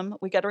Jerusalem,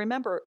 we got to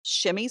remember,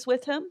 Shimei's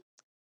with him,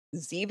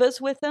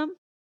 Ziva's with him,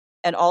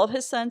 and all of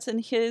his sons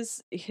and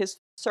his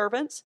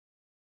servants,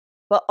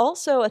 but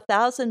also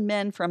 1,000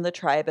 men from the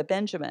tribe of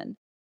Benjamin.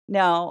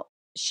 Now,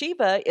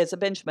 Sheva is a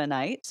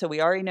Benjaminite, so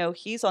we already know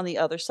he's on the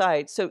other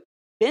side. So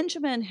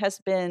Benjamin has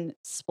been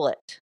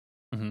split.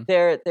 Mm-hmm.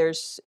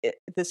 There's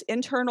this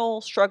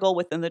internal struggle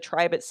within the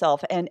tribe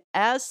itself, and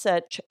as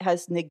such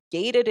has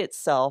negated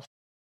itself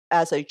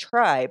as a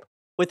tribe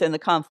within the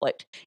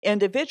conflict.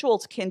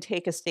 Individuals can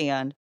take a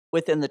stand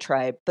within the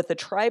tribe, but the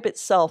tribe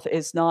itself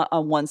is not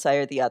on one side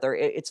or the other.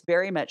 It's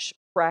very much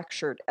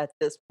fractured at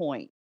this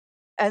point.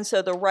 And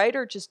so the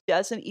writer just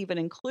doesn't even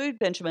include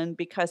Benjamin,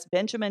 because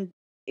Benjamin,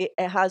 it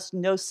has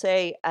no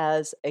say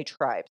as a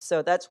tribe.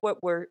 So that's what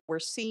we're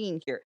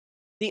seeing here.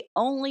 The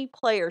only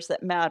players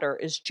that matter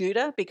is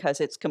Judah, because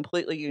it's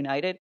completely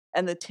united,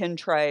 and the 10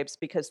 tribes,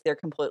 because they're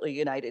completely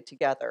united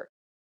together.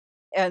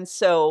 And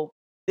so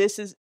this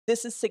is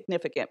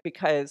significant,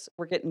 because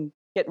we're getting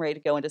ready to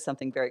go into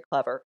something very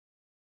clever.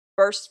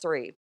 Verse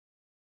 3,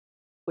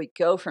 we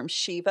go from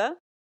Sheva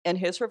and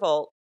his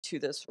revolt to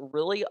this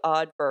really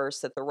odd verse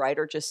that the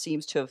writer just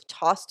seems to have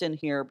tossed in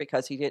here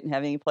because he didn't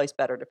have any place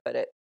better to put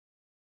it.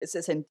 It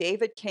says, and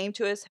David came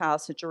to his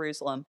house in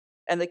Jerusalem,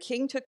 and the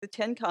king took the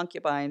 10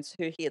 concubines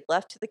who he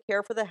left to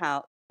care for the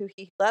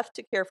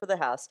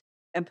house,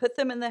 and put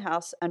them in the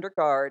house under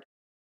guard,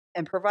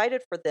 and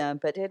provided for them,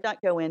 but did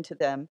not go into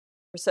them.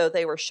 So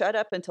they were shut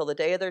up until the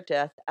day of their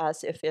death,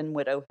 as if in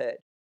widowhood.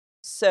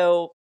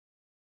 So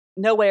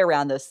no way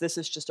around this. This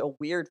is just a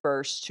weird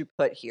verse to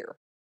put here.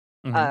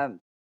 Mm-hmm.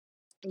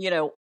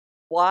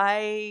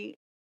 Why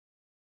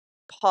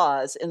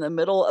pause in the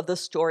middle of the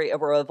story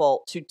of a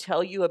revolt to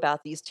tell you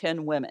about these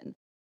 10 women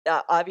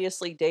that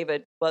obviously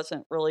David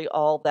wasn't really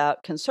all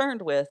that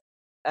concerned with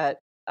at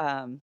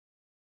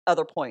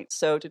other points?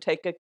 So to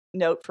take a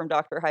note from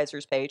Dr.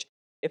 Heiser's page,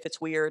 if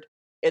it's weird,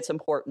 it's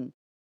important.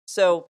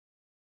 So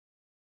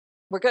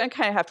we're going to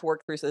kind of have to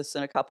work through this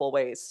in a couple of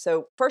ways.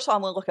 So first of all,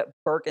 I'm going to look at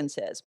Bergen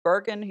says.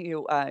 Bergen,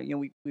 who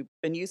we've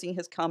been using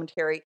his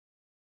commentary,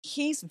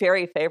 he's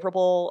very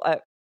favorable.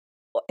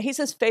 He's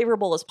as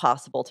favorable as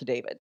possible to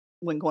David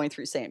when going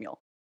through Samuel.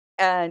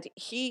 And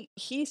he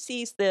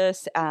sees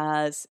this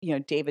as,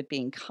 David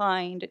being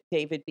kind,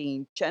 David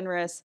being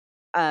generous,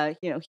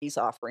 He's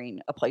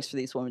offering a place for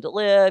these women to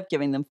live,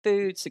 giving them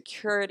food,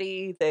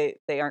 security. They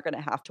aren't going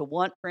to have to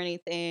want for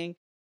anything.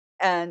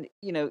 And,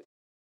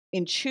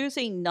 in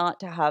choosing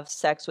not to have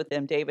sex with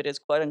them, David is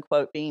quote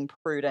unquote being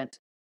prudent.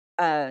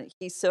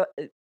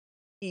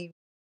 He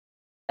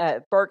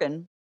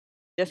Bergen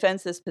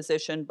defends this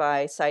position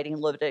by citing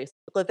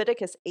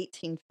Leviticus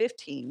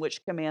 18:15,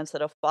 which commands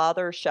that a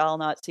father shall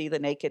not see the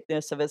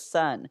nakedness of his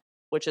son,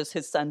 which is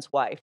his son's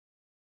wife.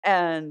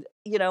 And,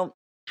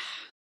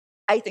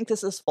 I think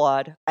this is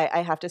flawed.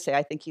 I have to say,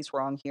 I think he's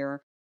wrong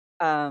here.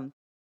 Um,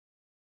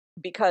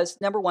 because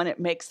number one, it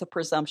makes the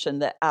presumption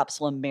that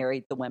Absalom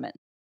married the women.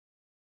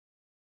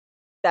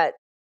 That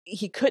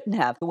he couldn't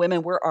have. The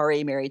women were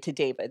already married to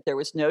David. There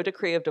was no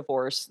decree of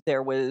divorce.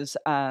 There was,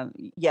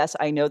 yes,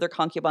 I know they're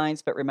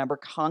concubines, but remember,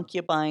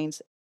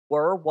 concubines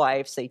were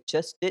wives. They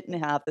just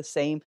didn't have the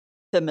same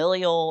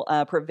familial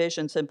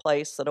provisions in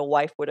place that a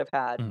wife would have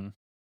had. Mm-hmm.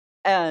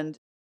 And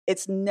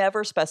it's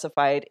never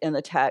specified in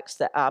the text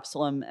that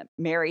Absalom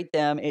married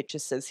them. It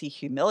just says he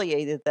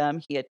humiliated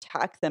them. He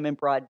attacked them in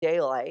broad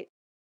daylight.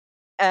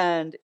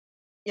 And,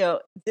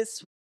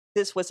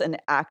 this was an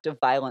act of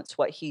violence,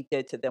 what he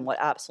did to them, what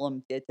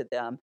Absalom did to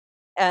them.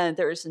 And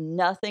there's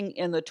nothing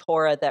in the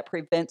Torah that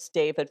prevents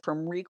David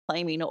from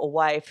reclaiming a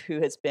wife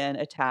who has been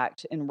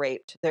attacked and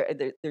raped.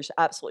 There's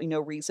absolutely no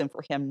reason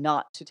for him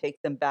not to take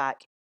them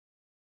back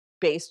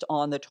based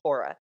on the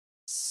Torah.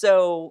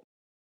 So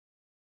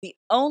the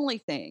only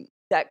thing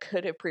that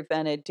could have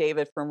prevented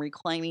David from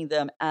reclaiming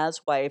them as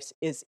wives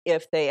is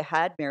if they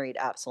had married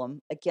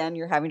Absalom. Again,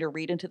 you're having to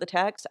read into the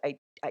text. I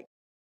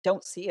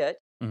don't see it.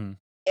 Mm-hmm.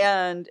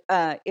 And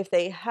if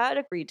they had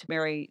agreed to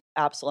marry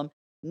Absalom,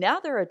 now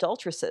they're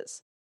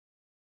adulteresses.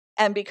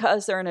 And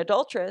because they're an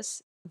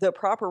adulteress, the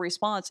proper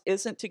response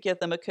isn't to give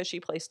them a cushy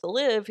place to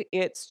live.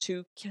 It's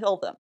to kill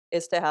them,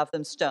 is to have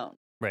them stoned.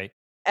 Right.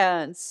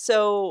 And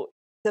so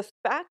the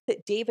fact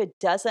that David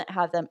doesn't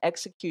have them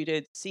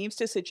executed seems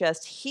to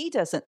suggest he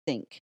doesn't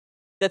think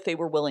that they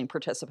were willing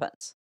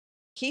participants.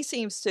 It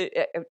seems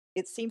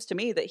to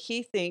me that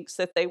he thinks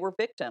that they were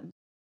victims.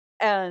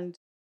 And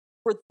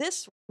for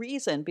this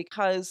reason,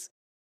 because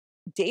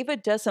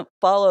David doesn't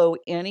follow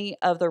any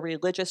of the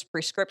religious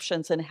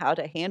prescriptions in how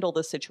to handle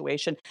the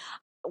situation,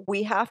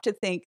 we have to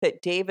think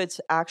that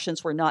David's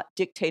actions were not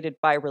dictated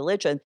by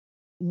religion.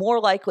 More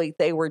likely,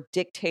 they were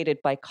dictated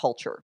by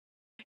culture,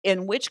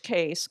 in which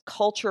case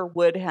culture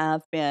would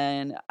have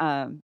been,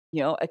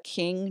 a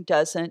king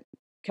doesn't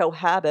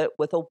cohabit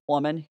with a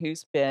woman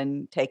who's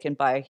been taken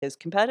by his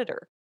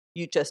competitor.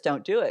 You just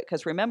don't do it.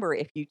 Because remember,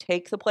 if you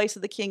take the place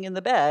of the king in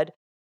the bed,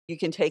 you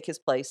can take his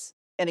place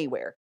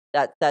anywhere.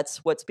 That's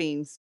what's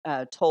being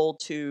told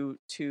to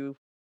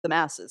the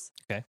masses.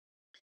 Okay.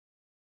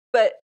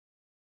 But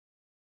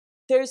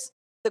there's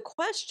the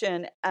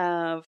question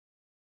of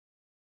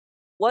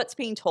what's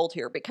being told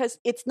here, because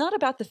it's not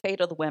about the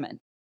fate of the women.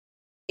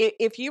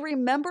 If you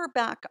remember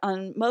back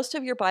on most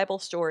of your Bible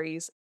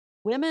stories,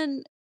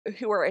 women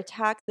who are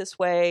attacked this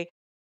way,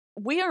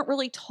 we aren't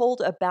really told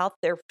about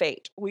their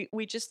fate.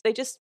 They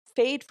just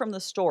fade from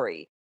the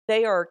story.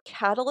 They are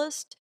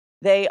catalyst.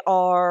 They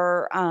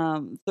are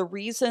the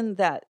reason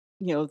that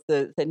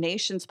the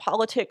nation's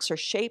politics are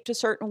shaped a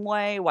certain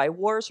way, why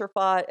wars are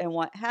fought, and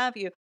what have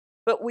you.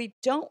 But we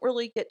don't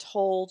really get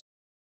told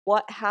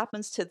what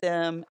happens to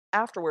them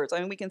afterwards. I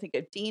mean, we can think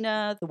of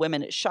Dinah, the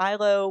women at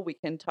Shiloh. We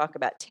can talk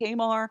about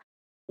Tamar.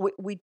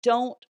 We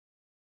don't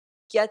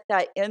get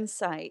that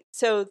insight.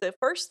 So the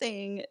first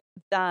thing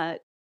that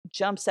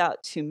jumps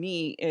out to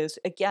me is,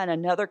 again,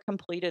 another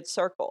completed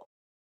circle.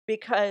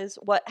 Because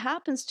what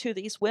happens to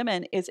these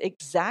women is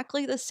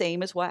exactly the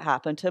same as what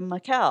happened to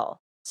Michal,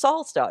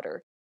 Saul's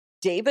daughter.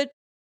 David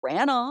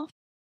ran off,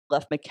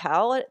 left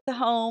Michal at the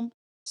home.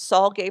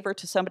 Saul gave her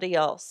to somebody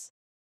else.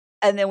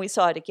 And then we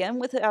saw it again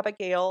with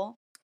Abigail,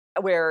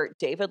 where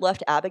David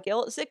left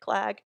Abigail at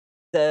Ziklag.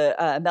 The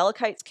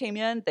Amalekites came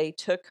in, they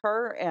took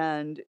her,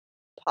 and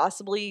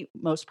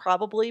most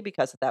probably,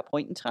 because at that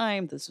point in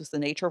time, this was the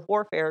nature of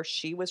warfare,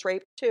 she was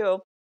raped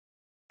too.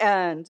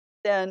 And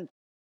then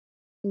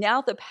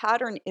now the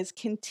pattern is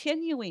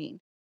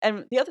continuing.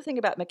 And the other thing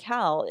about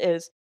Michal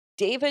is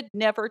David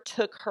never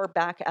took her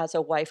back as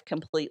a wife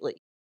completely.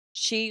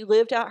 She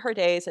lived out her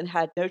days and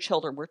had no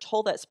children. We're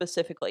told that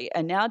specifically.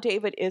 And now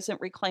David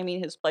isn't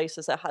reclaiming his place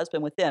as a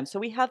husband with them. So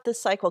we have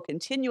this cycle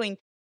continuing,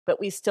 but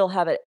we still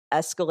have it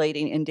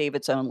escalating in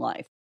David's own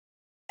life.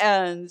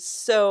 And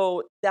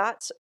so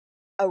that's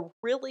a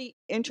really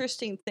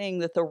interesting thing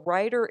that the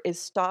writer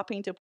is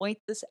stopping to point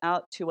this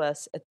out to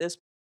us at this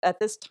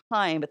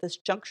time, at this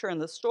juncture in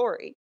the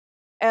story.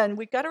 And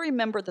we've got to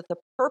remember that the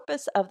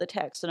purpose of the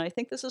text, and I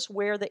think this is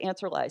where the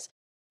answer lies,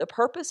 the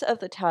purpose of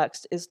the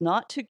text is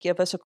not to give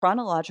us a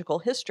chronological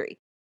history.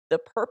 The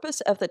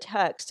purpose of the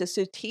text is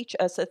to teach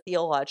us a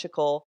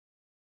theological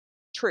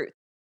truth.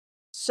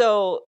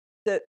 So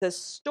the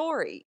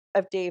story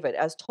of David,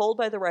 as told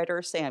by the writer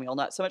of Samuel,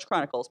 not so much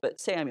Chronicles,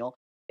 but Samuel,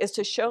 is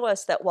to show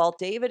us that while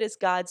David is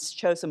God's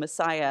chosen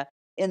Messiah,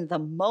 in the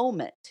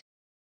moment,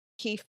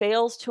 he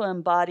fails to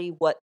embody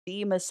what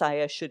the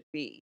Messiah should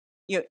be.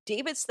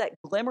 David's that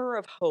glimmer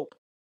of hope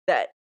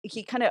that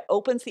he kind of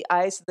opens the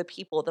eyes of the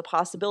people, the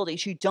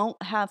possibilities. You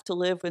don't have to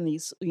live in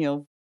these,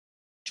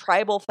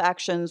 tribal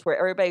factions where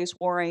everybody's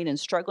warring and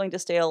struggling to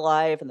stay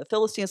alive, and the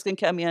Philistines can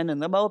come in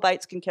and the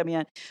Moabites can come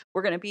in.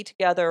 We're going to be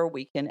together.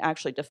 We can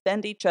actually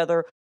defend each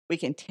other. We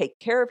can take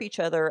care of each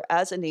other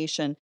as a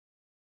nation.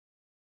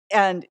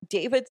 And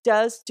David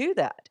does do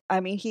that. I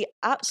mean, he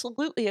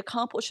absolutely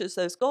accomplishes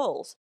those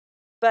goals.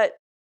 But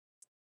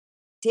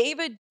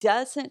David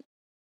doesn't,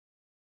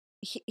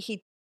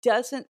 he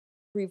doesn't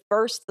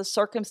reverse the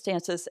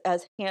circumstances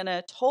as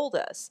Hannah told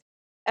us.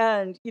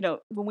 And,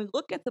 when we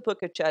look at the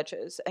book of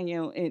Judges, and,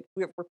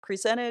 we're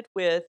presented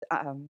with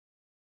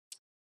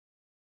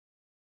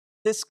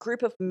this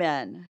group of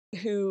men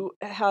who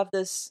have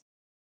this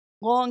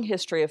long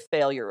history of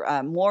failure,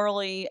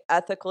 morally,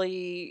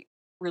 ethically,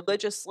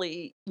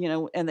 religiously,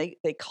 and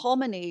they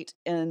culminate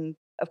in,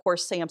 of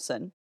course,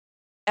 Samson.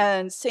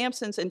 And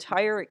Samson's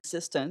entire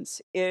existence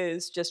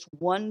is just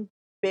one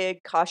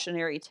big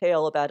cautionary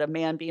tale about a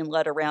man being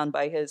led around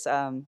by his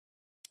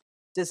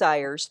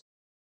desires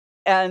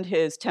and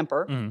his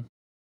temper. Mm.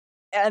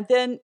 And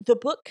then the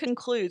book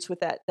concludes with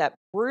that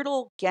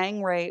brutal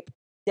gang rape,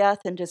 death,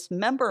 and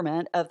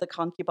dismemberment of the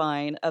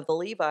concubine of the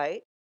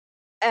Levite.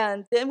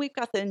 And then we've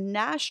got the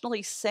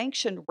nationally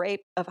sanctioned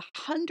rape of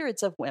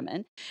hundreds of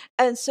women.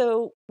 And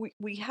so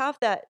we have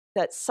that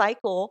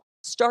cycle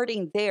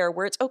starting there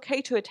where it's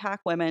okay to attack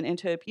women and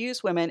to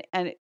abuse women.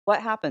 And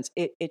what happens?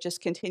 It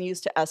just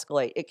continues to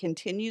escalate. It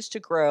continues to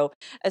grow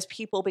as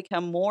people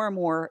become more and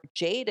more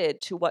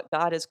jaded to what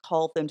God has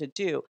called them to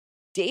do.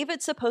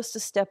 David's supposed to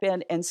step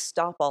in and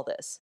stop all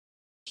this.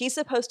 He's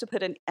supposed to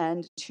put an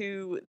end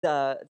to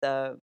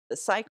the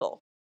cycle.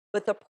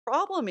 But the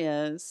problem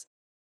is,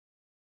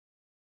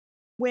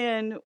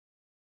 when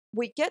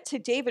we get to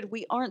David,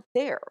 we aren't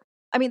there.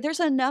 I mean, there's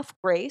enough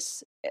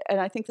grace,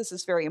 and I think this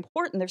is very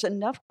important. There's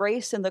enough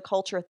grace in the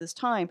culture at this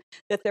time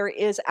that there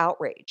is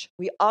outrage.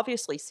 We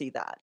obviously see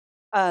that.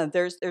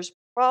 There's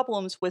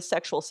problems with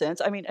sexual sins.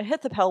 I mean,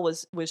 Ahithophel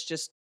was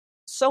just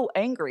so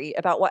angry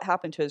about what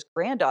happened to his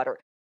granddaughter.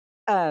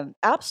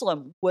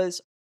 Absalom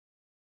was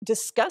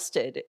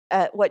disgusted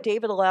at what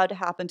David allowed to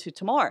happen to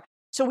Tamar.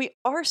 So we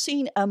are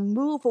seeing a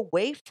move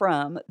away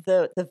from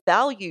the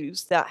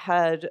values that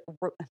had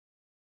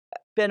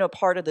been a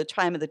part of the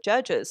time of the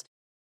Judges,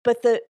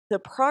 but the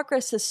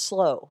progress is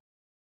slow.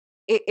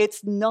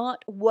 It's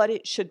not what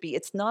it should be.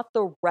 It's not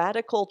the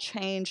radical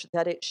change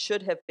that it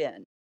should have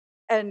been.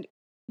 And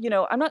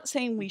I'm not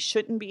saying we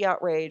shouldn't be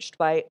outraged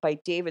by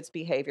David's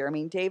behavior. I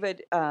mean,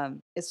 David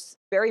is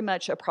very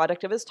much a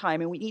product of his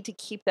time, and we need to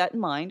keep that in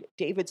mind.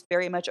 David's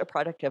very much a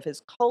product of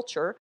his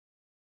culture.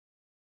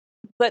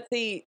 But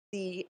the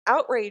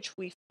outrage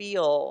we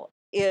feel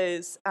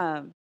is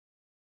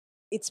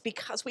it's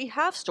because we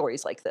have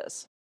stories like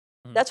this.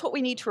 That's what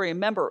we need to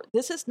remember.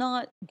 This is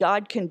not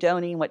God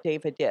condoning what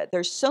David did.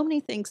 There's so many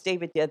things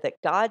David did that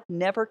God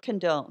never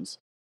condones.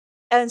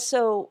 And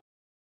so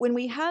when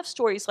we have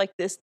stories like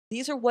this,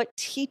 these are what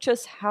teach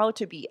us how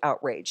to be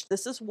outraged.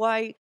 This is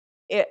why,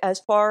 as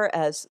far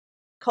as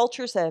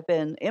cultures that have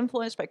been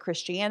influenced by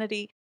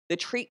Christianity, the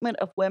treatment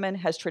of women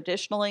has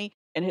traditionally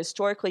and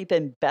historically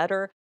been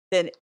better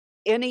than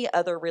any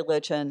other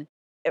religion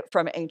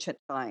from ancient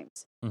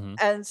times. Mm-hmm.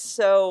 And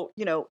so,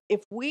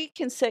 if we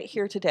can sit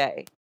here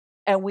today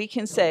and we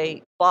can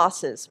say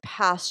bosses,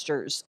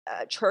 pastors,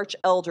 church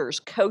elders,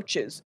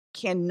 coaches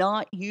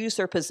cannot use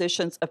their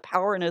positions of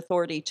power and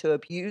authority to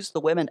abuse the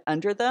women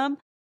under them,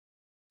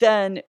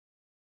 then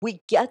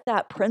we get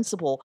that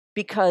principle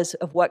because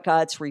of what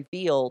God's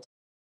revealed,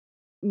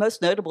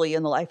 most notably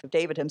in the life of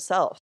David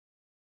himself.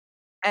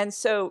 And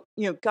so,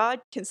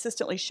 God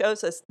consistently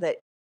shows us that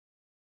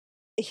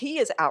he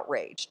is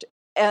outraged,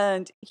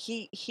 and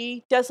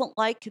he doesn't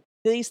like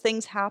these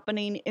things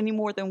happening any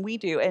more than we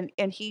do.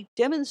 And he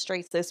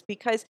demonstrates this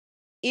because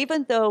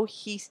even though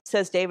he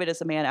says David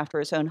is a man after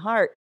his own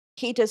heart,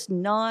 he does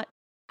not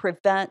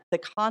prevent the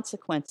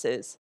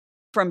consequences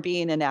from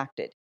being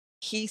enacted.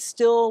 He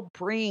still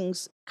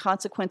brings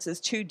consequences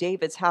to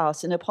David's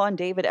house and upon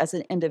David as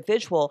an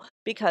individual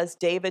because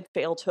David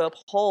failed to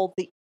uphold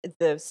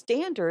the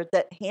standard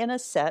that Hannah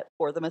set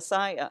for the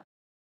Messiah.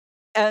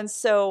 And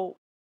so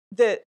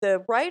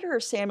the writer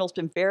of Samuel's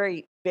been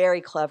very, very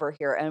clever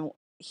here, and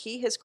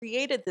he has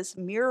created this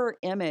mirror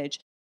image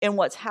in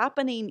what's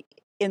happening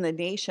in the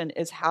nation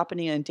is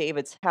happening in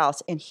David's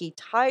house, and he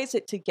ties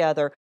it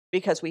together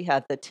because we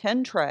have the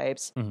 10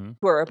 tribes mm-hmm.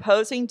 who are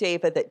opposing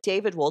David, that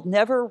David will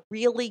never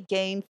really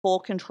gain full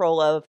control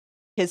of.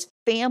 His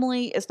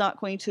family is not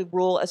going to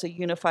rule as a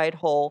unified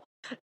whole.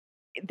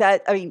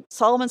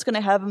 Solomon's going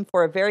to have him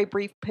for a very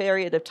brief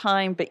period of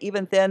time, but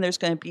even then there's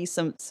going to be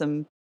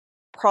some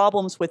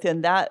problems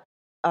within that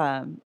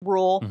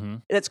rule mm-hmm.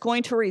 that's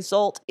going to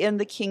result in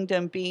the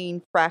kingdom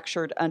being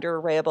fractured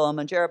under Rehoboam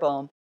and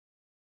Jeroboam.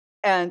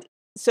 And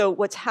so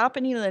what's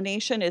happening in the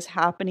nation is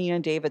happening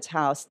in David's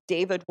house.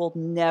 David will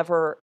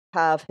never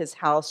have his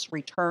house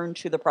returned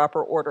to the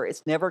proper order.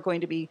 It's never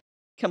going to be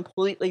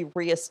completely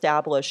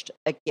reestablished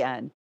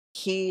again.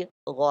 he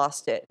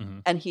lost it. Mm-hmm.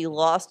 And he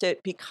lost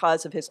it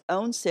because of his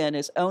own sin,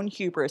 his own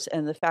hubris,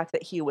 and the fact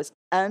that he was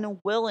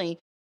unwilling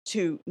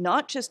to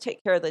not just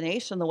take care of the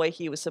nation the way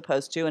he was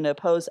supposed to and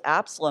oppose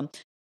Absalom.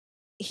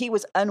 He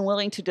was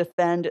unwilling to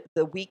defend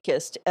the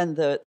weakest and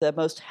the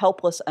most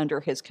helpless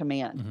under his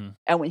command. Mm-hmm.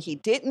 And when he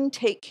didn't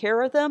take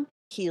care of them,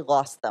 he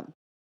lost them.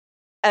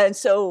 And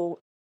so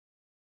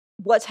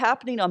what's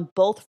happening on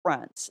both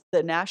fronts,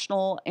 the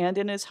national and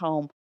in his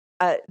home,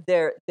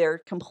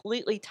 they're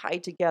completely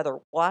tied together.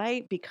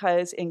 Why?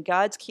 Because in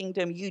God's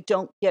kingdom, you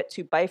don't get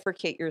to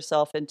bifurcate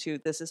yourself into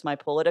this is my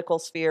political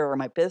sphere or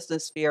my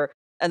business sphere,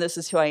 and this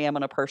is who I am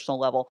on a personal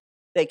level.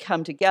 They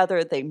come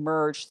together, they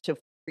merge to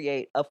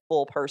create a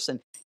full person.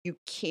 You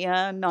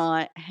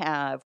cannot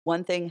have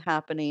one thing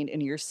happening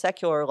in your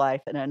secular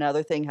life and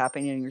another thing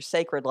happening in your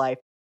sacred life.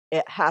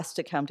 It has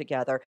to come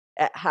together.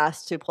 It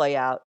has to play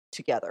out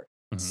together.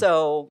 Mm-hmm.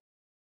 So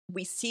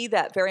we see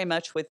that very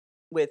much with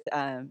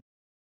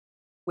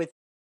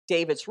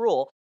David's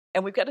rule.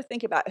 And we've got to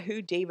think about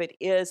who David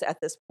is at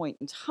this point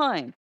in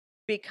time,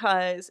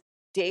 because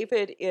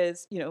David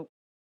is,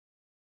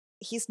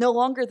 he's no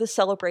longer the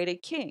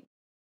celebrated king.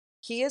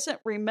 He isn't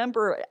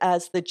remembered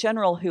as the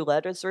general who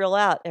led Israel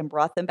out and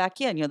brought them back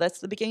in. That's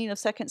the beginning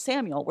of 2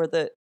 Samuel, where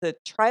the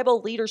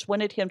tribal leaders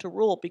wanted him to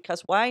rule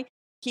because why?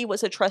 He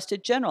was a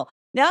trusted general.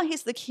 Now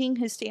he's the king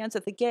who stands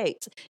at the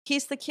gates.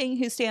 He's the king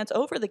who stands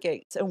over the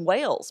gates and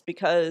wails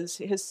because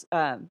his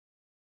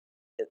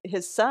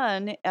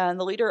son and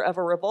the leader of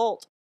a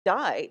revolt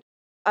died.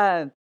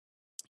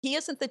 He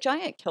isn't the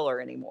giant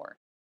killer anymore.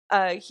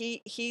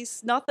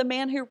 He's not the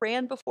man who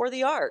ran before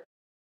the ark.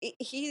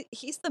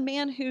 He's the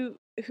man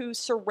who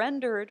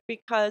surrendered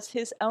because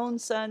his own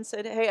son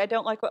said, "Hey, I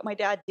don't like what my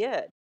dad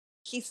did."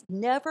 He's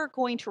never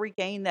going to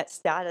regain that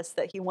status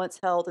that he once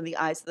held in the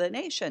eyes of the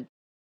nation.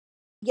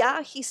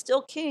 Yeah, he's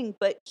still king,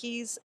 but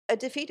he's a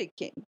defeated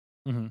king.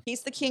 Mm-hmm.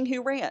 He's the king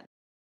who ran.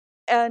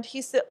 And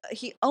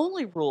he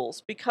only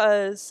rules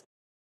because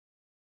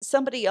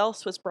somebody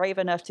else was brave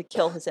enough to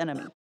kill his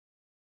enemy.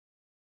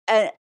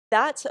 And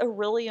that's a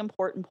really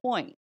important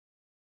point.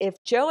 If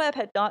Joab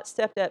had not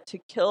stepped up to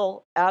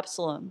kill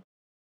Absalom,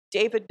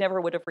 David never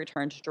would have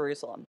returned to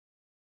Jerusalem.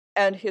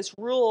 And his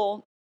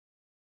rule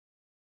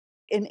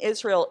in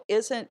Israel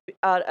isn't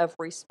out of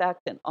respect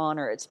and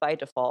honor, it's by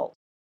default.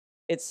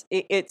 It's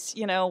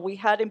we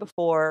had him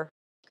before.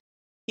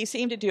 He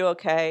seemed to do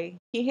okay.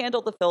 He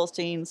handled the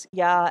Philistines.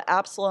 Yeah,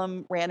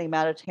 Absalom ran him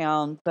out of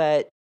town,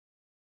 but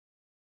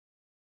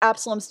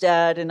Absalom's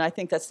dead, and I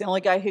think that's the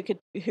only guy who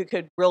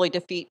could really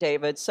defeat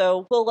David.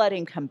 So we'll let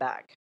him come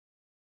back.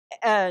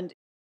 And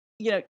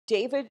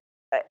David,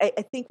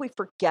 I think we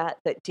forget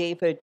that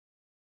David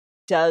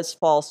does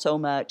fall so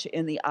much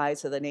in the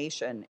eyes of the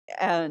nation,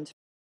 and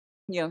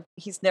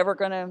he's never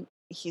gonna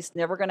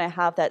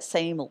have that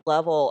same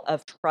level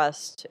of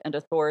trust and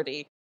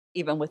authority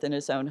even within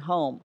his own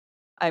home.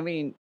 I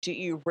mean, do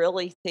you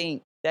really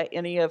think that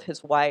any of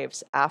his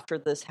wives after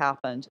this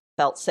happened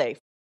felt safe?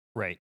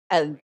 Right.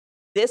 And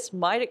this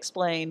might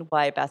explain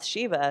why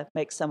Bathsheba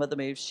makes some of the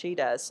moves she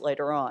does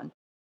later on.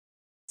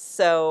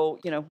 So,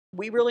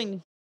 we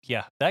really...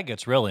 Yeah, that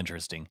gets real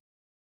interesting.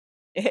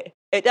 It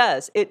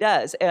does.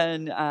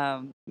 And,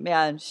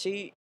 man,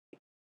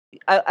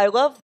 I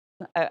love...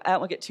 I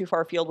don't want to get too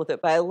far afield with it,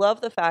 but I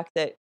love the fact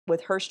that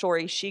with her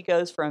story, she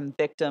goes from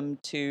victim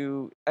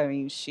to...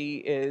 she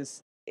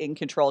is in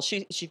control.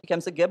 She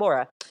becomes a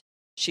Gibora.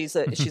 She's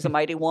a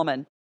mighty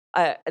woman.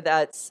 I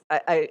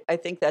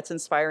think that's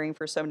inspiring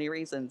for so many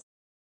reasons.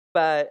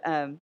 But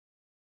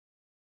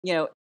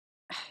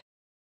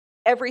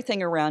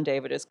everything around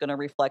David is going to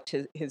reflect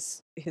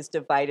his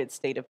divided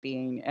state of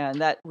being,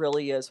 and that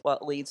really is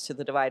what leads to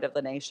the divide of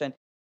the nation.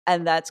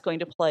 And that's going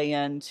to play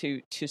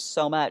into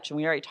so much. And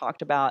we already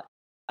talked about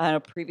on a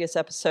previous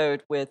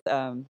episode with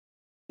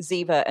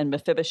Ziva and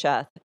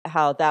Mephibosheth,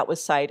 how that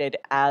was cited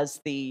as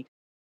the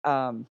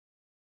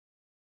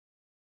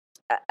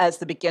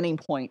beginning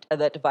point of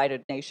that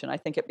divided nation. I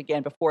think it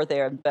began before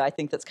there, but I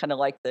think that's kind of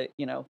like the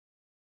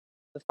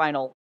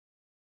final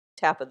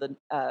tap of the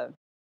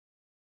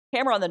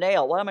hammer on the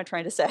nail. What am I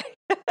trying to say?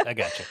 I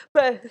gotcha.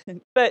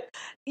 But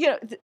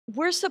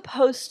we're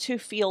supposed to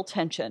feel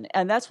tension,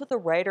 and that's what the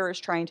writer is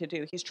trying to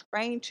do. He's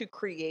trying to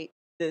create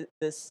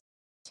this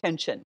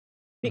tension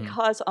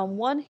because on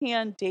one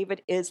hand,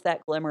 David is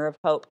that glimmer of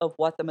hope of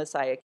what the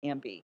Messiah can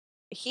be.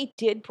 He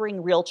did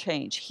bring real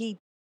change. He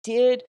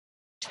did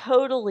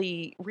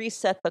totally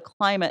reset the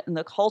climate and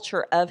the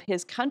culture of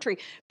his country,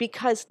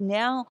 because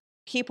now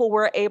people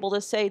were able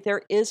to say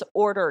there is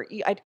order.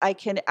 I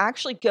can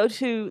actually go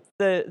to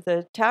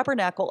the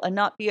tabernacle and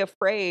not be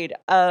afraid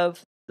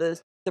of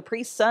the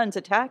priest's sons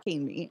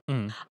attacking me.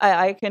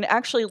 I can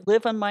actually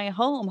live in my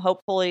home,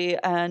 hopefully,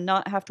 and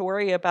not have to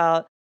worry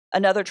about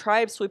another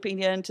tribe swooping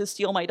in to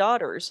steal my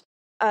daughters.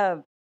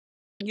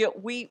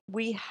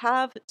 We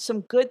have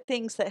some good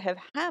things that have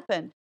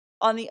happened.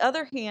 On the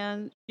other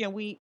hand,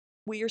 we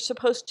are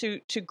supposed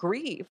to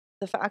grieve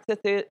the fact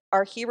that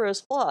our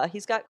hero's flaw.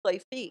 He's got clay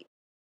feet.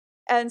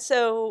 And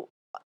so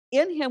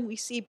in him, we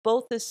see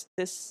both this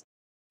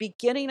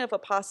beginning of a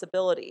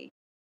possibility,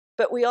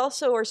 but we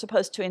also are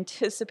supposed to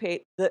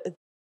anticipate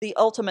the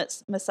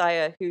ultimate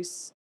Messiah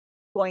who's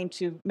going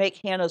to make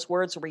Hannah's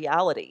words a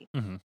reality.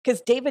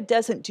 Because David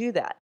doesn't do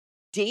that.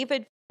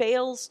 David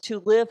fails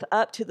to live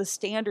up to the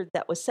standard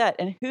that was set.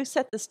 And who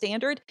set the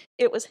standard?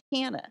 It was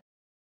Hannah.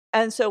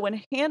 And so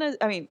when Hannah,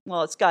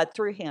 it's God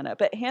through Hannah,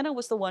 but Hannah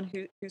was the one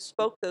who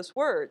spoke those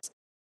words.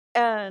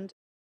 And,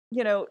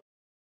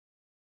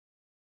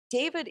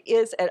 David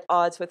is at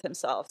odds with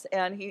himself,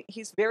 and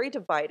he's very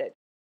divided.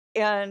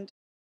 And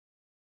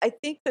I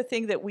think the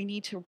thing that we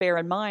need to bear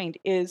in mind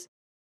is,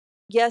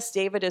 yes,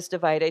 David is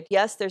divided.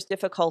 Yes, there's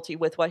difficulty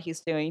with what he's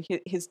doing.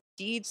 His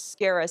deeds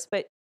scare us.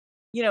 But,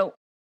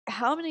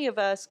 how many of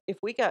us, if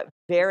we got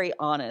very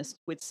honest,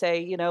 would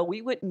say,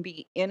 we wouldn't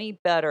be any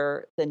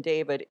better than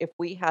David if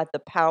we had the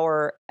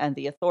power and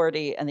the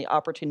authority and the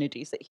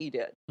opportunities that he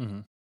did?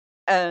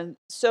 And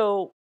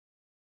so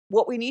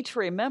what we need to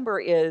remember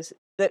is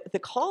that the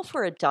call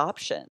for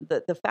adoption,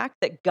 the fact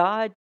that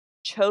God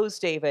chose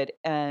David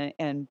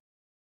and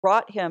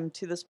brought him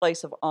to this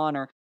place of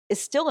honor, is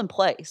still in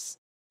place.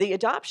 The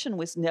adoption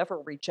was never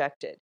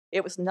rejected.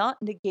 It was not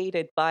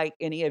negated by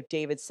any of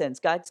David's sins.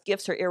 God's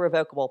gifts are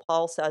irrevocable.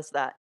 Paul says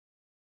that.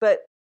 But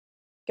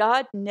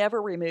God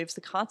never removes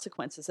the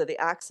consequences of the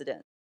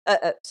accident.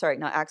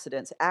 Not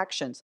accidents,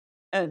 actions.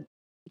 And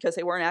because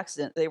they weren't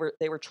accident, they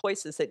were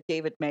choices that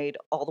David made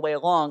all the way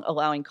along,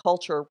 allowing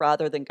culture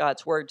rather than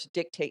God's word to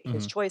dictate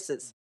his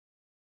choices.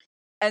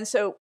 And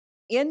so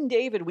in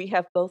David, we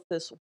have both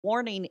this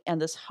warning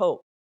and this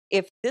hope.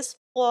 If this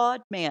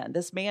flawed man,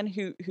 this man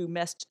who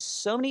messed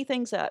so many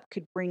things up,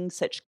 could bring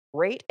such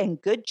great and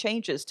good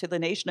changes to the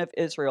nation of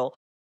Israel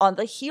on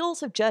the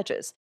heels of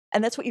Judges,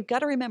 and that's what you've got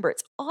to remember,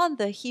 it's on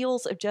the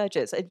heels of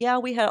Judges. And yeah,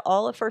 we had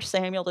all of 1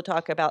 Samuel to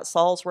talk about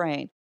Saul's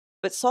reign,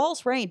 but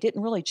Saul's reign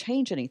didn't really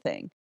change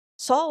anything.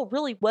 Saul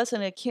really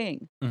wasn't a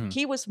king.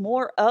 He was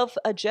more of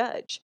a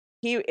judge.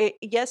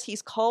 Yes,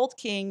 he's called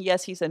king.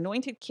 Yes, he's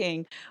anointed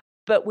king.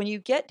 But when you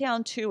get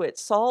down to it,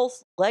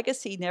 Saul's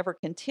legacy never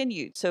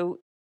continued. So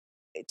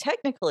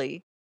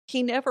technically,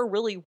 he never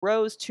really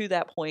rose to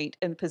that point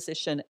in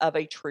position of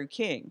a true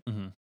king.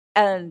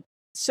 And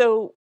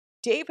so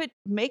David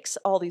makes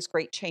all these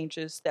great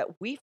changes that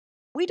we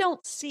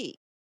don't see.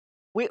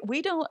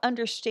 We don't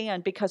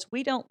understand, because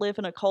we don't live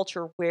in a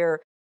culture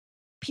where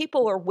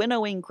people are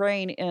winnowing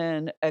grain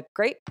in a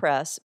grape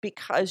press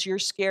because you're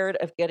scared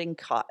of getting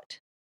caught.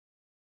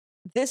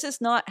 This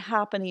is not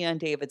happening in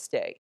David's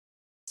day.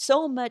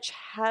 So much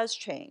has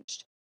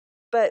changed.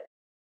 But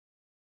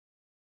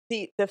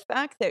the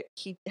fact that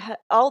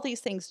all these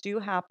things do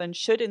happen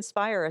should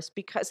inspire us,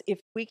 because if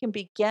we can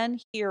begin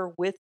here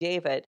with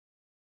David,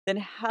 then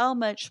how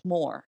much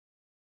more,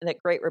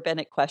 that great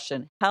rabbinic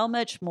question, how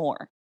much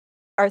more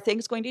are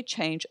things going to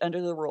change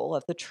under the rule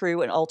of the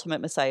true and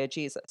ultimate Messiah,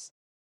 Jesus?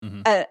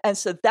 And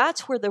so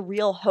that's where the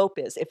real hope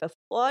is. If a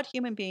flawed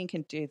human being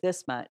can do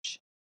this much,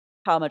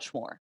 how much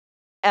more?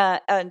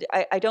 And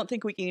I don't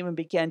think we can even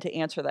begin to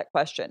answer that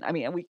question.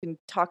 We can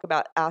talk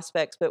about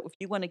aspects, but if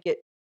you want to get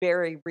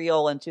very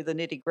real into the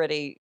nitty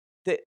gritty,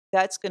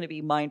 that's going to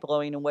be mind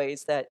blowing in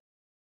ways that,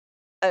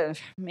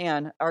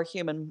 our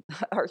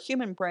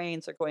human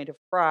brains are going to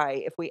fry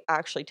if we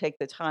actually take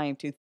the time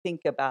to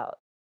think about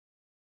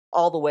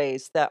all the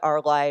ways that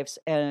our lives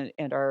and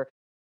our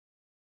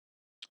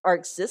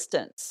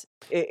existence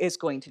is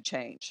going to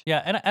change.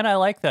 Yeah, and I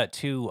like that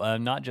too,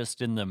 not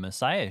just in the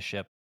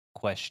messiahship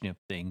question of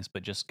things,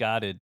 but just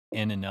God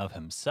in and of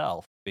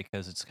himself,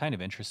 because it's kind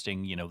of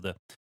interesting,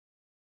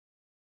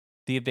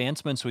 the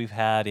advancements we've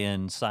had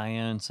in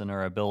science and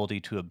our ability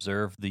to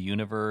observe the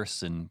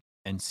universe and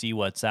see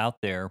what's out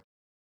there.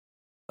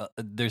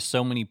 There's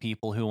so many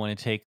people who want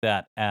to take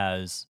that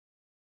as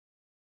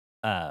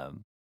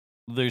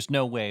there's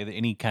no way that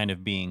any kind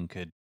of being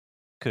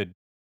could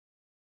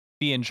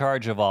be in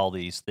charge of all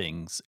these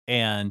things.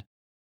 And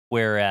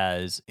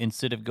whereas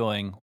instead of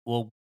going,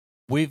 well,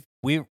 we've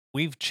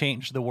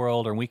changed the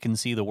world, or we can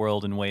see the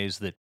world in ways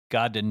that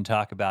God didn't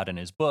talk about in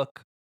his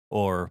book,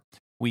 or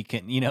we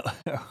can,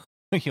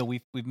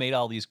 we've made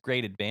all these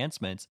great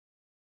advancements,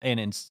 and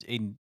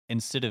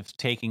instead of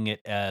taking it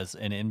as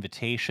an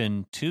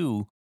invitation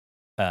to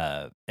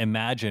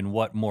imagine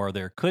what more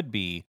there could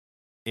be,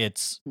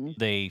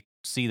 they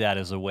see that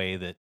as a way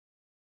that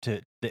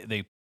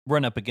they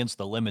run up against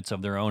the limits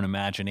of their own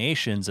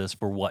imaginations as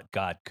for what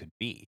God could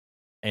be.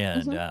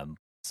 And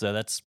so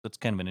that's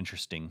kind of an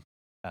interesting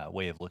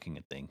way of looking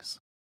at things.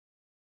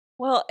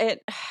 Well,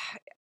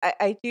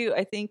 I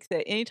think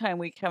that anytime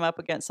we come up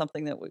against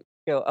something that we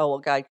go, oh, well,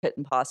 God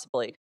couldn't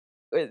possibly,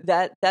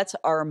 that's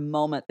our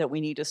moment that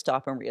we need to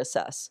stop and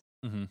reassess.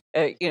 And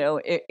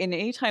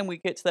anytime we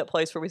get to that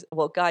place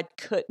where God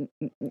couldn't,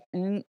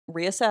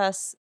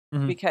 reassess,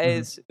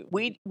 because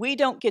we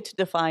don't get to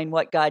define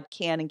what God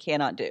can and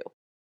cannot do.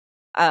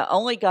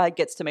 Only God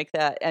gets to make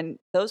that, and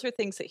those are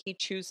things that he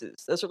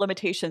chooses. Those are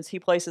limitations he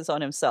places on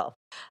himself.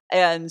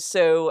 And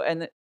so,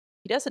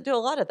 he doesn't do a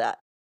lot of that.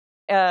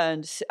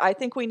 And I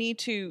think we need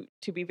to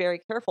be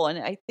very careful. And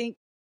I think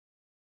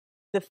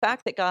the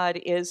fact that God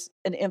is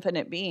an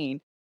infinite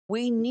being,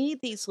 we need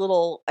these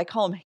little, I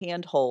call them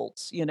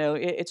handholds.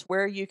 It's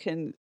where you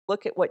can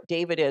look at what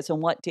David is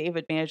and what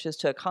David manages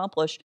to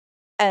accomplish.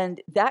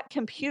 And that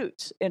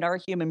computes in our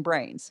human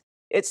brains.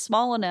 It's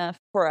small enough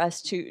for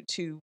us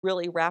to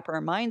really wrap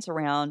our minds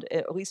around,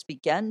 at least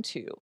begin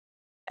to.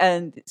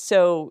 And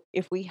so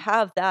if we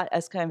have that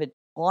as kind of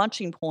a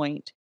launching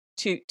point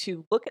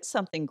to look at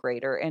something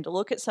greater and to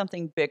look at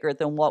something bigger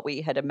than what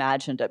we had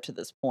imagined up to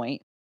this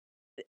point,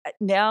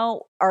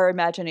 now our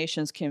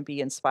imaginations can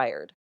be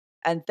inspired.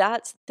 And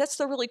that's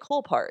the really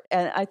cool part.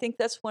 And I think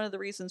that's one of the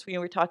reasons we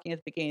were talking at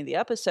the beginning of the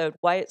episode,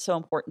 why it's so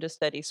important to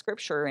study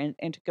scripture and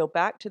to go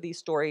back to these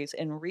stories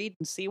and read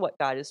and see what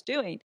God is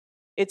doing.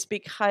 It's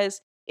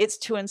because it's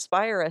to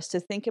inspire us to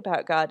think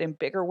about God in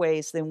bigger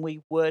ways than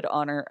we would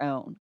on our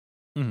own.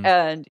 Mhm.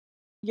 And,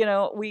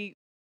 we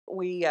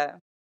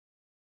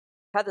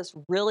have this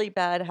really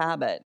bad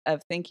habit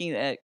of thinking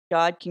that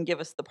God can give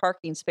us the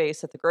parking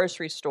space at the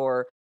grocery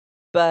store,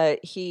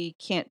 but he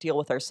can't deal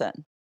with our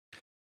sin.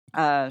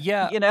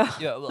 Yeah. You know?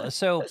 Yeah.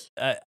 So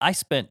I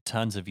spent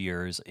tons of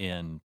years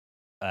in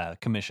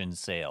commission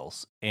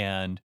sales,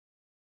 and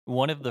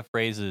one of the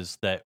phrases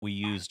that we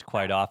used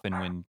quite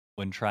often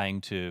when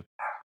trying to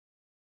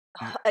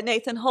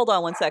Nathan, hold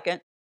on one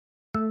second.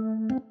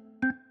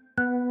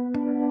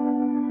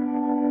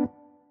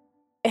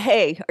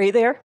 Hey, are you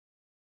there?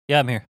 Yeah,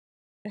 I'm here.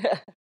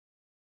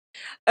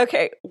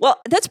 Okay,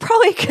 well, that's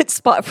probably a good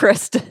spot for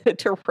us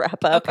to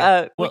wrap up.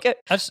 Okay. We Well, get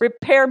I just-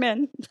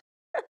 repairmen.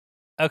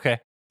 Okay.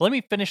 Let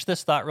me finish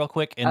this thought real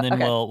quick, and then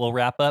Okay. we'll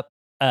wrap up.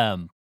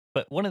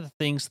 But one of the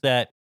things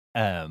that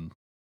I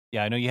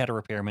know you had a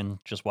repairman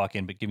just walk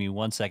in, but give me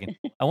 1 second.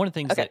 One of the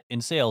things Okay. that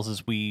in sales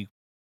is we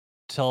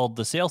told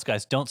the sales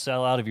guys, don't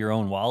sell out of your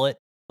own wallet.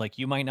 Like,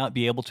 you might not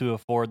be able to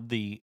afford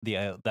the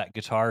that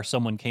guitar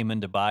someone came in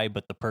to buy,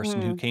 but the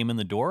person who came in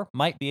the door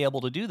might be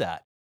able to do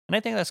that. And I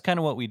think that's kind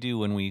of what we do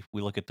when we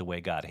look at the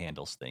way God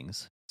handles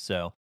things.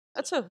 So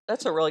That's a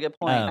really good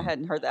point. I Um,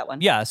 hadn't heard that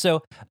one. yeah.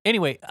 So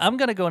anyway, I'm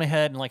gonna go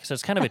ahead and, like I said,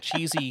 it's kind of a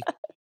cheesy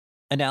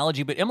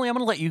analogy, but Emily, I'm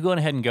gonna let you go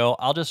ahead and go.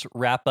 I'll just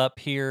wrap up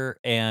here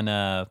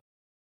and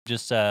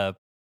just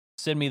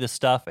send me the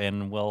stuff,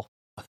 and we'll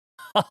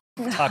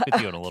talk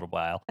with you in a little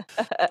while.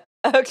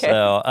 Okay.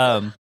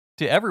 So,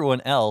 to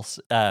everyone else,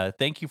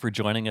 thank you for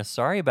joining us.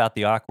 Sorry about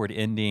the awkward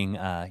ending.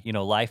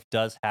 Life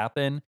does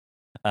happen.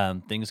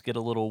 Things get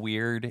a little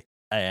weird,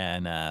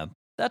 and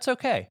that's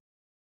okay.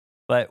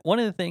 But one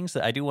of the things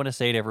that I do want to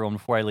say to everyone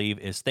before I leave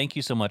is thank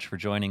you so much for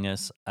joining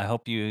us. I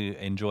hope you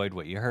enjoyed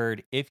what you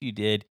heard. If you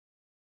did,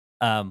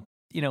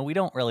 we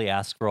don't really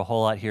ask for a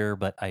whole lot here,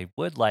 but I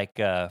would like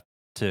to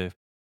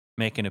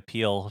make an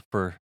appeal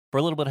for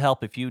a little bit of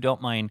help. If you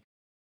don't mind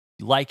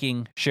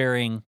liking,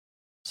 sharing,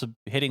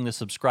 hitting the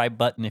subscribe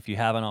button if you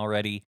haven't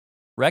already,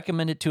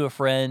 recommend it to a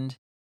friend,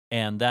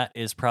 and that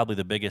is probably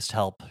the biggest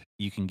help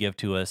you can give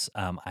to us.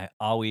 I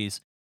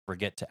always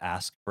forget to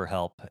ask for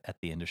help at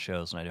the end of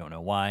shows, and I don't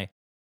know why.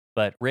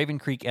 But Raven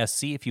Creek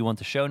SC, if you want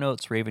the show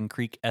notes, Raven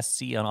Creek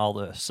SC on all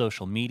the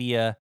social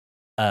media,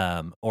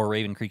 or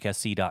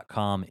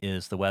ravencreeksc.com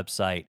is the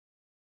website.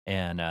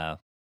 And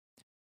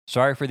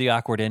sorry for the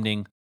awkward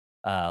ending.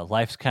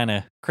 Life's kind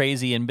of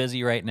crazy and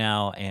busy right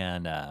now,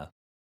 and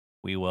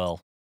we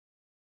will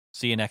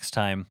see you next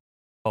time.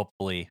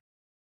 Hopefully,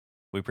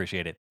 we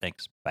appreciate it.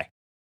 Thanks. Bye.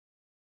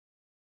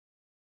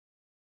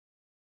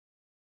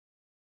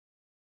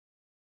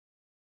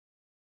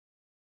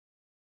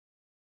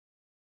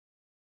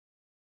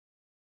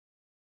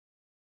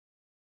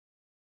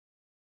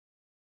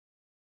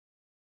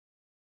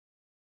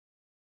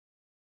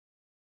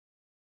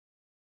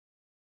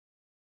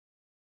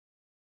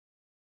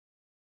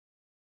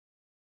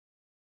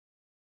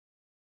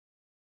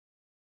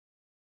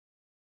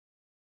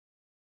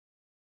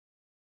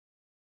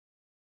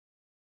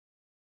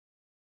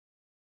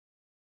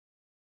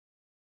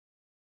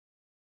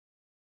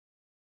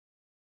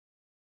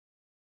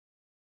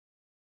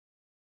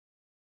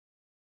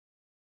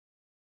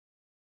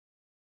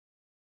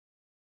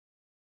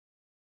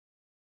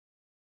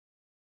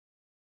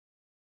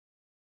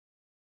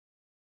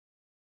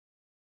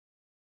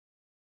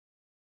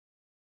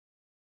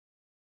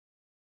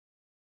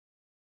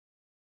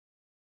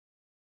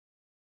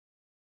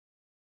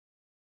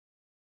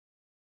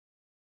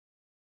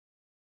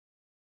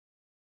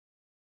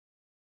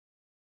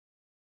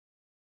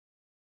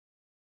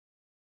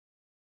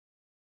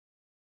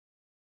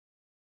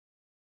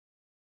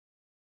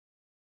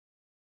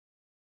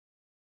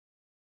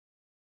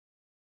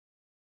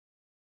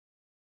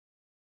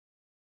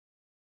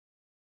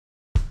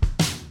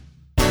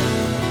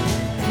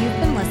 You've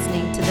been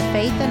listening to the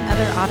Faith and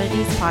Other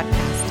Oddities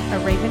podcast, a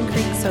Raven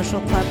Creek Social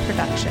Club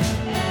production.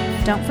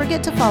 Don't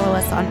forget to follow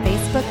us on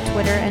Facebook,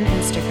 Twitter, and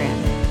Instagram.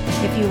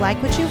 If you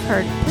like what you've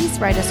heard, please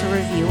write us a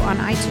review on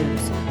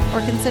iTunes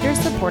or consider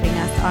supporting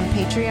us on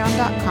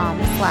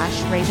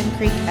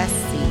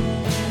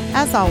patreon.com/RavenCreekSC.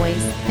 As always,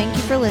 thank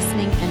you for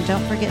listening, and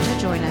don't forget to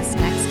join us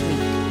next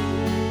week.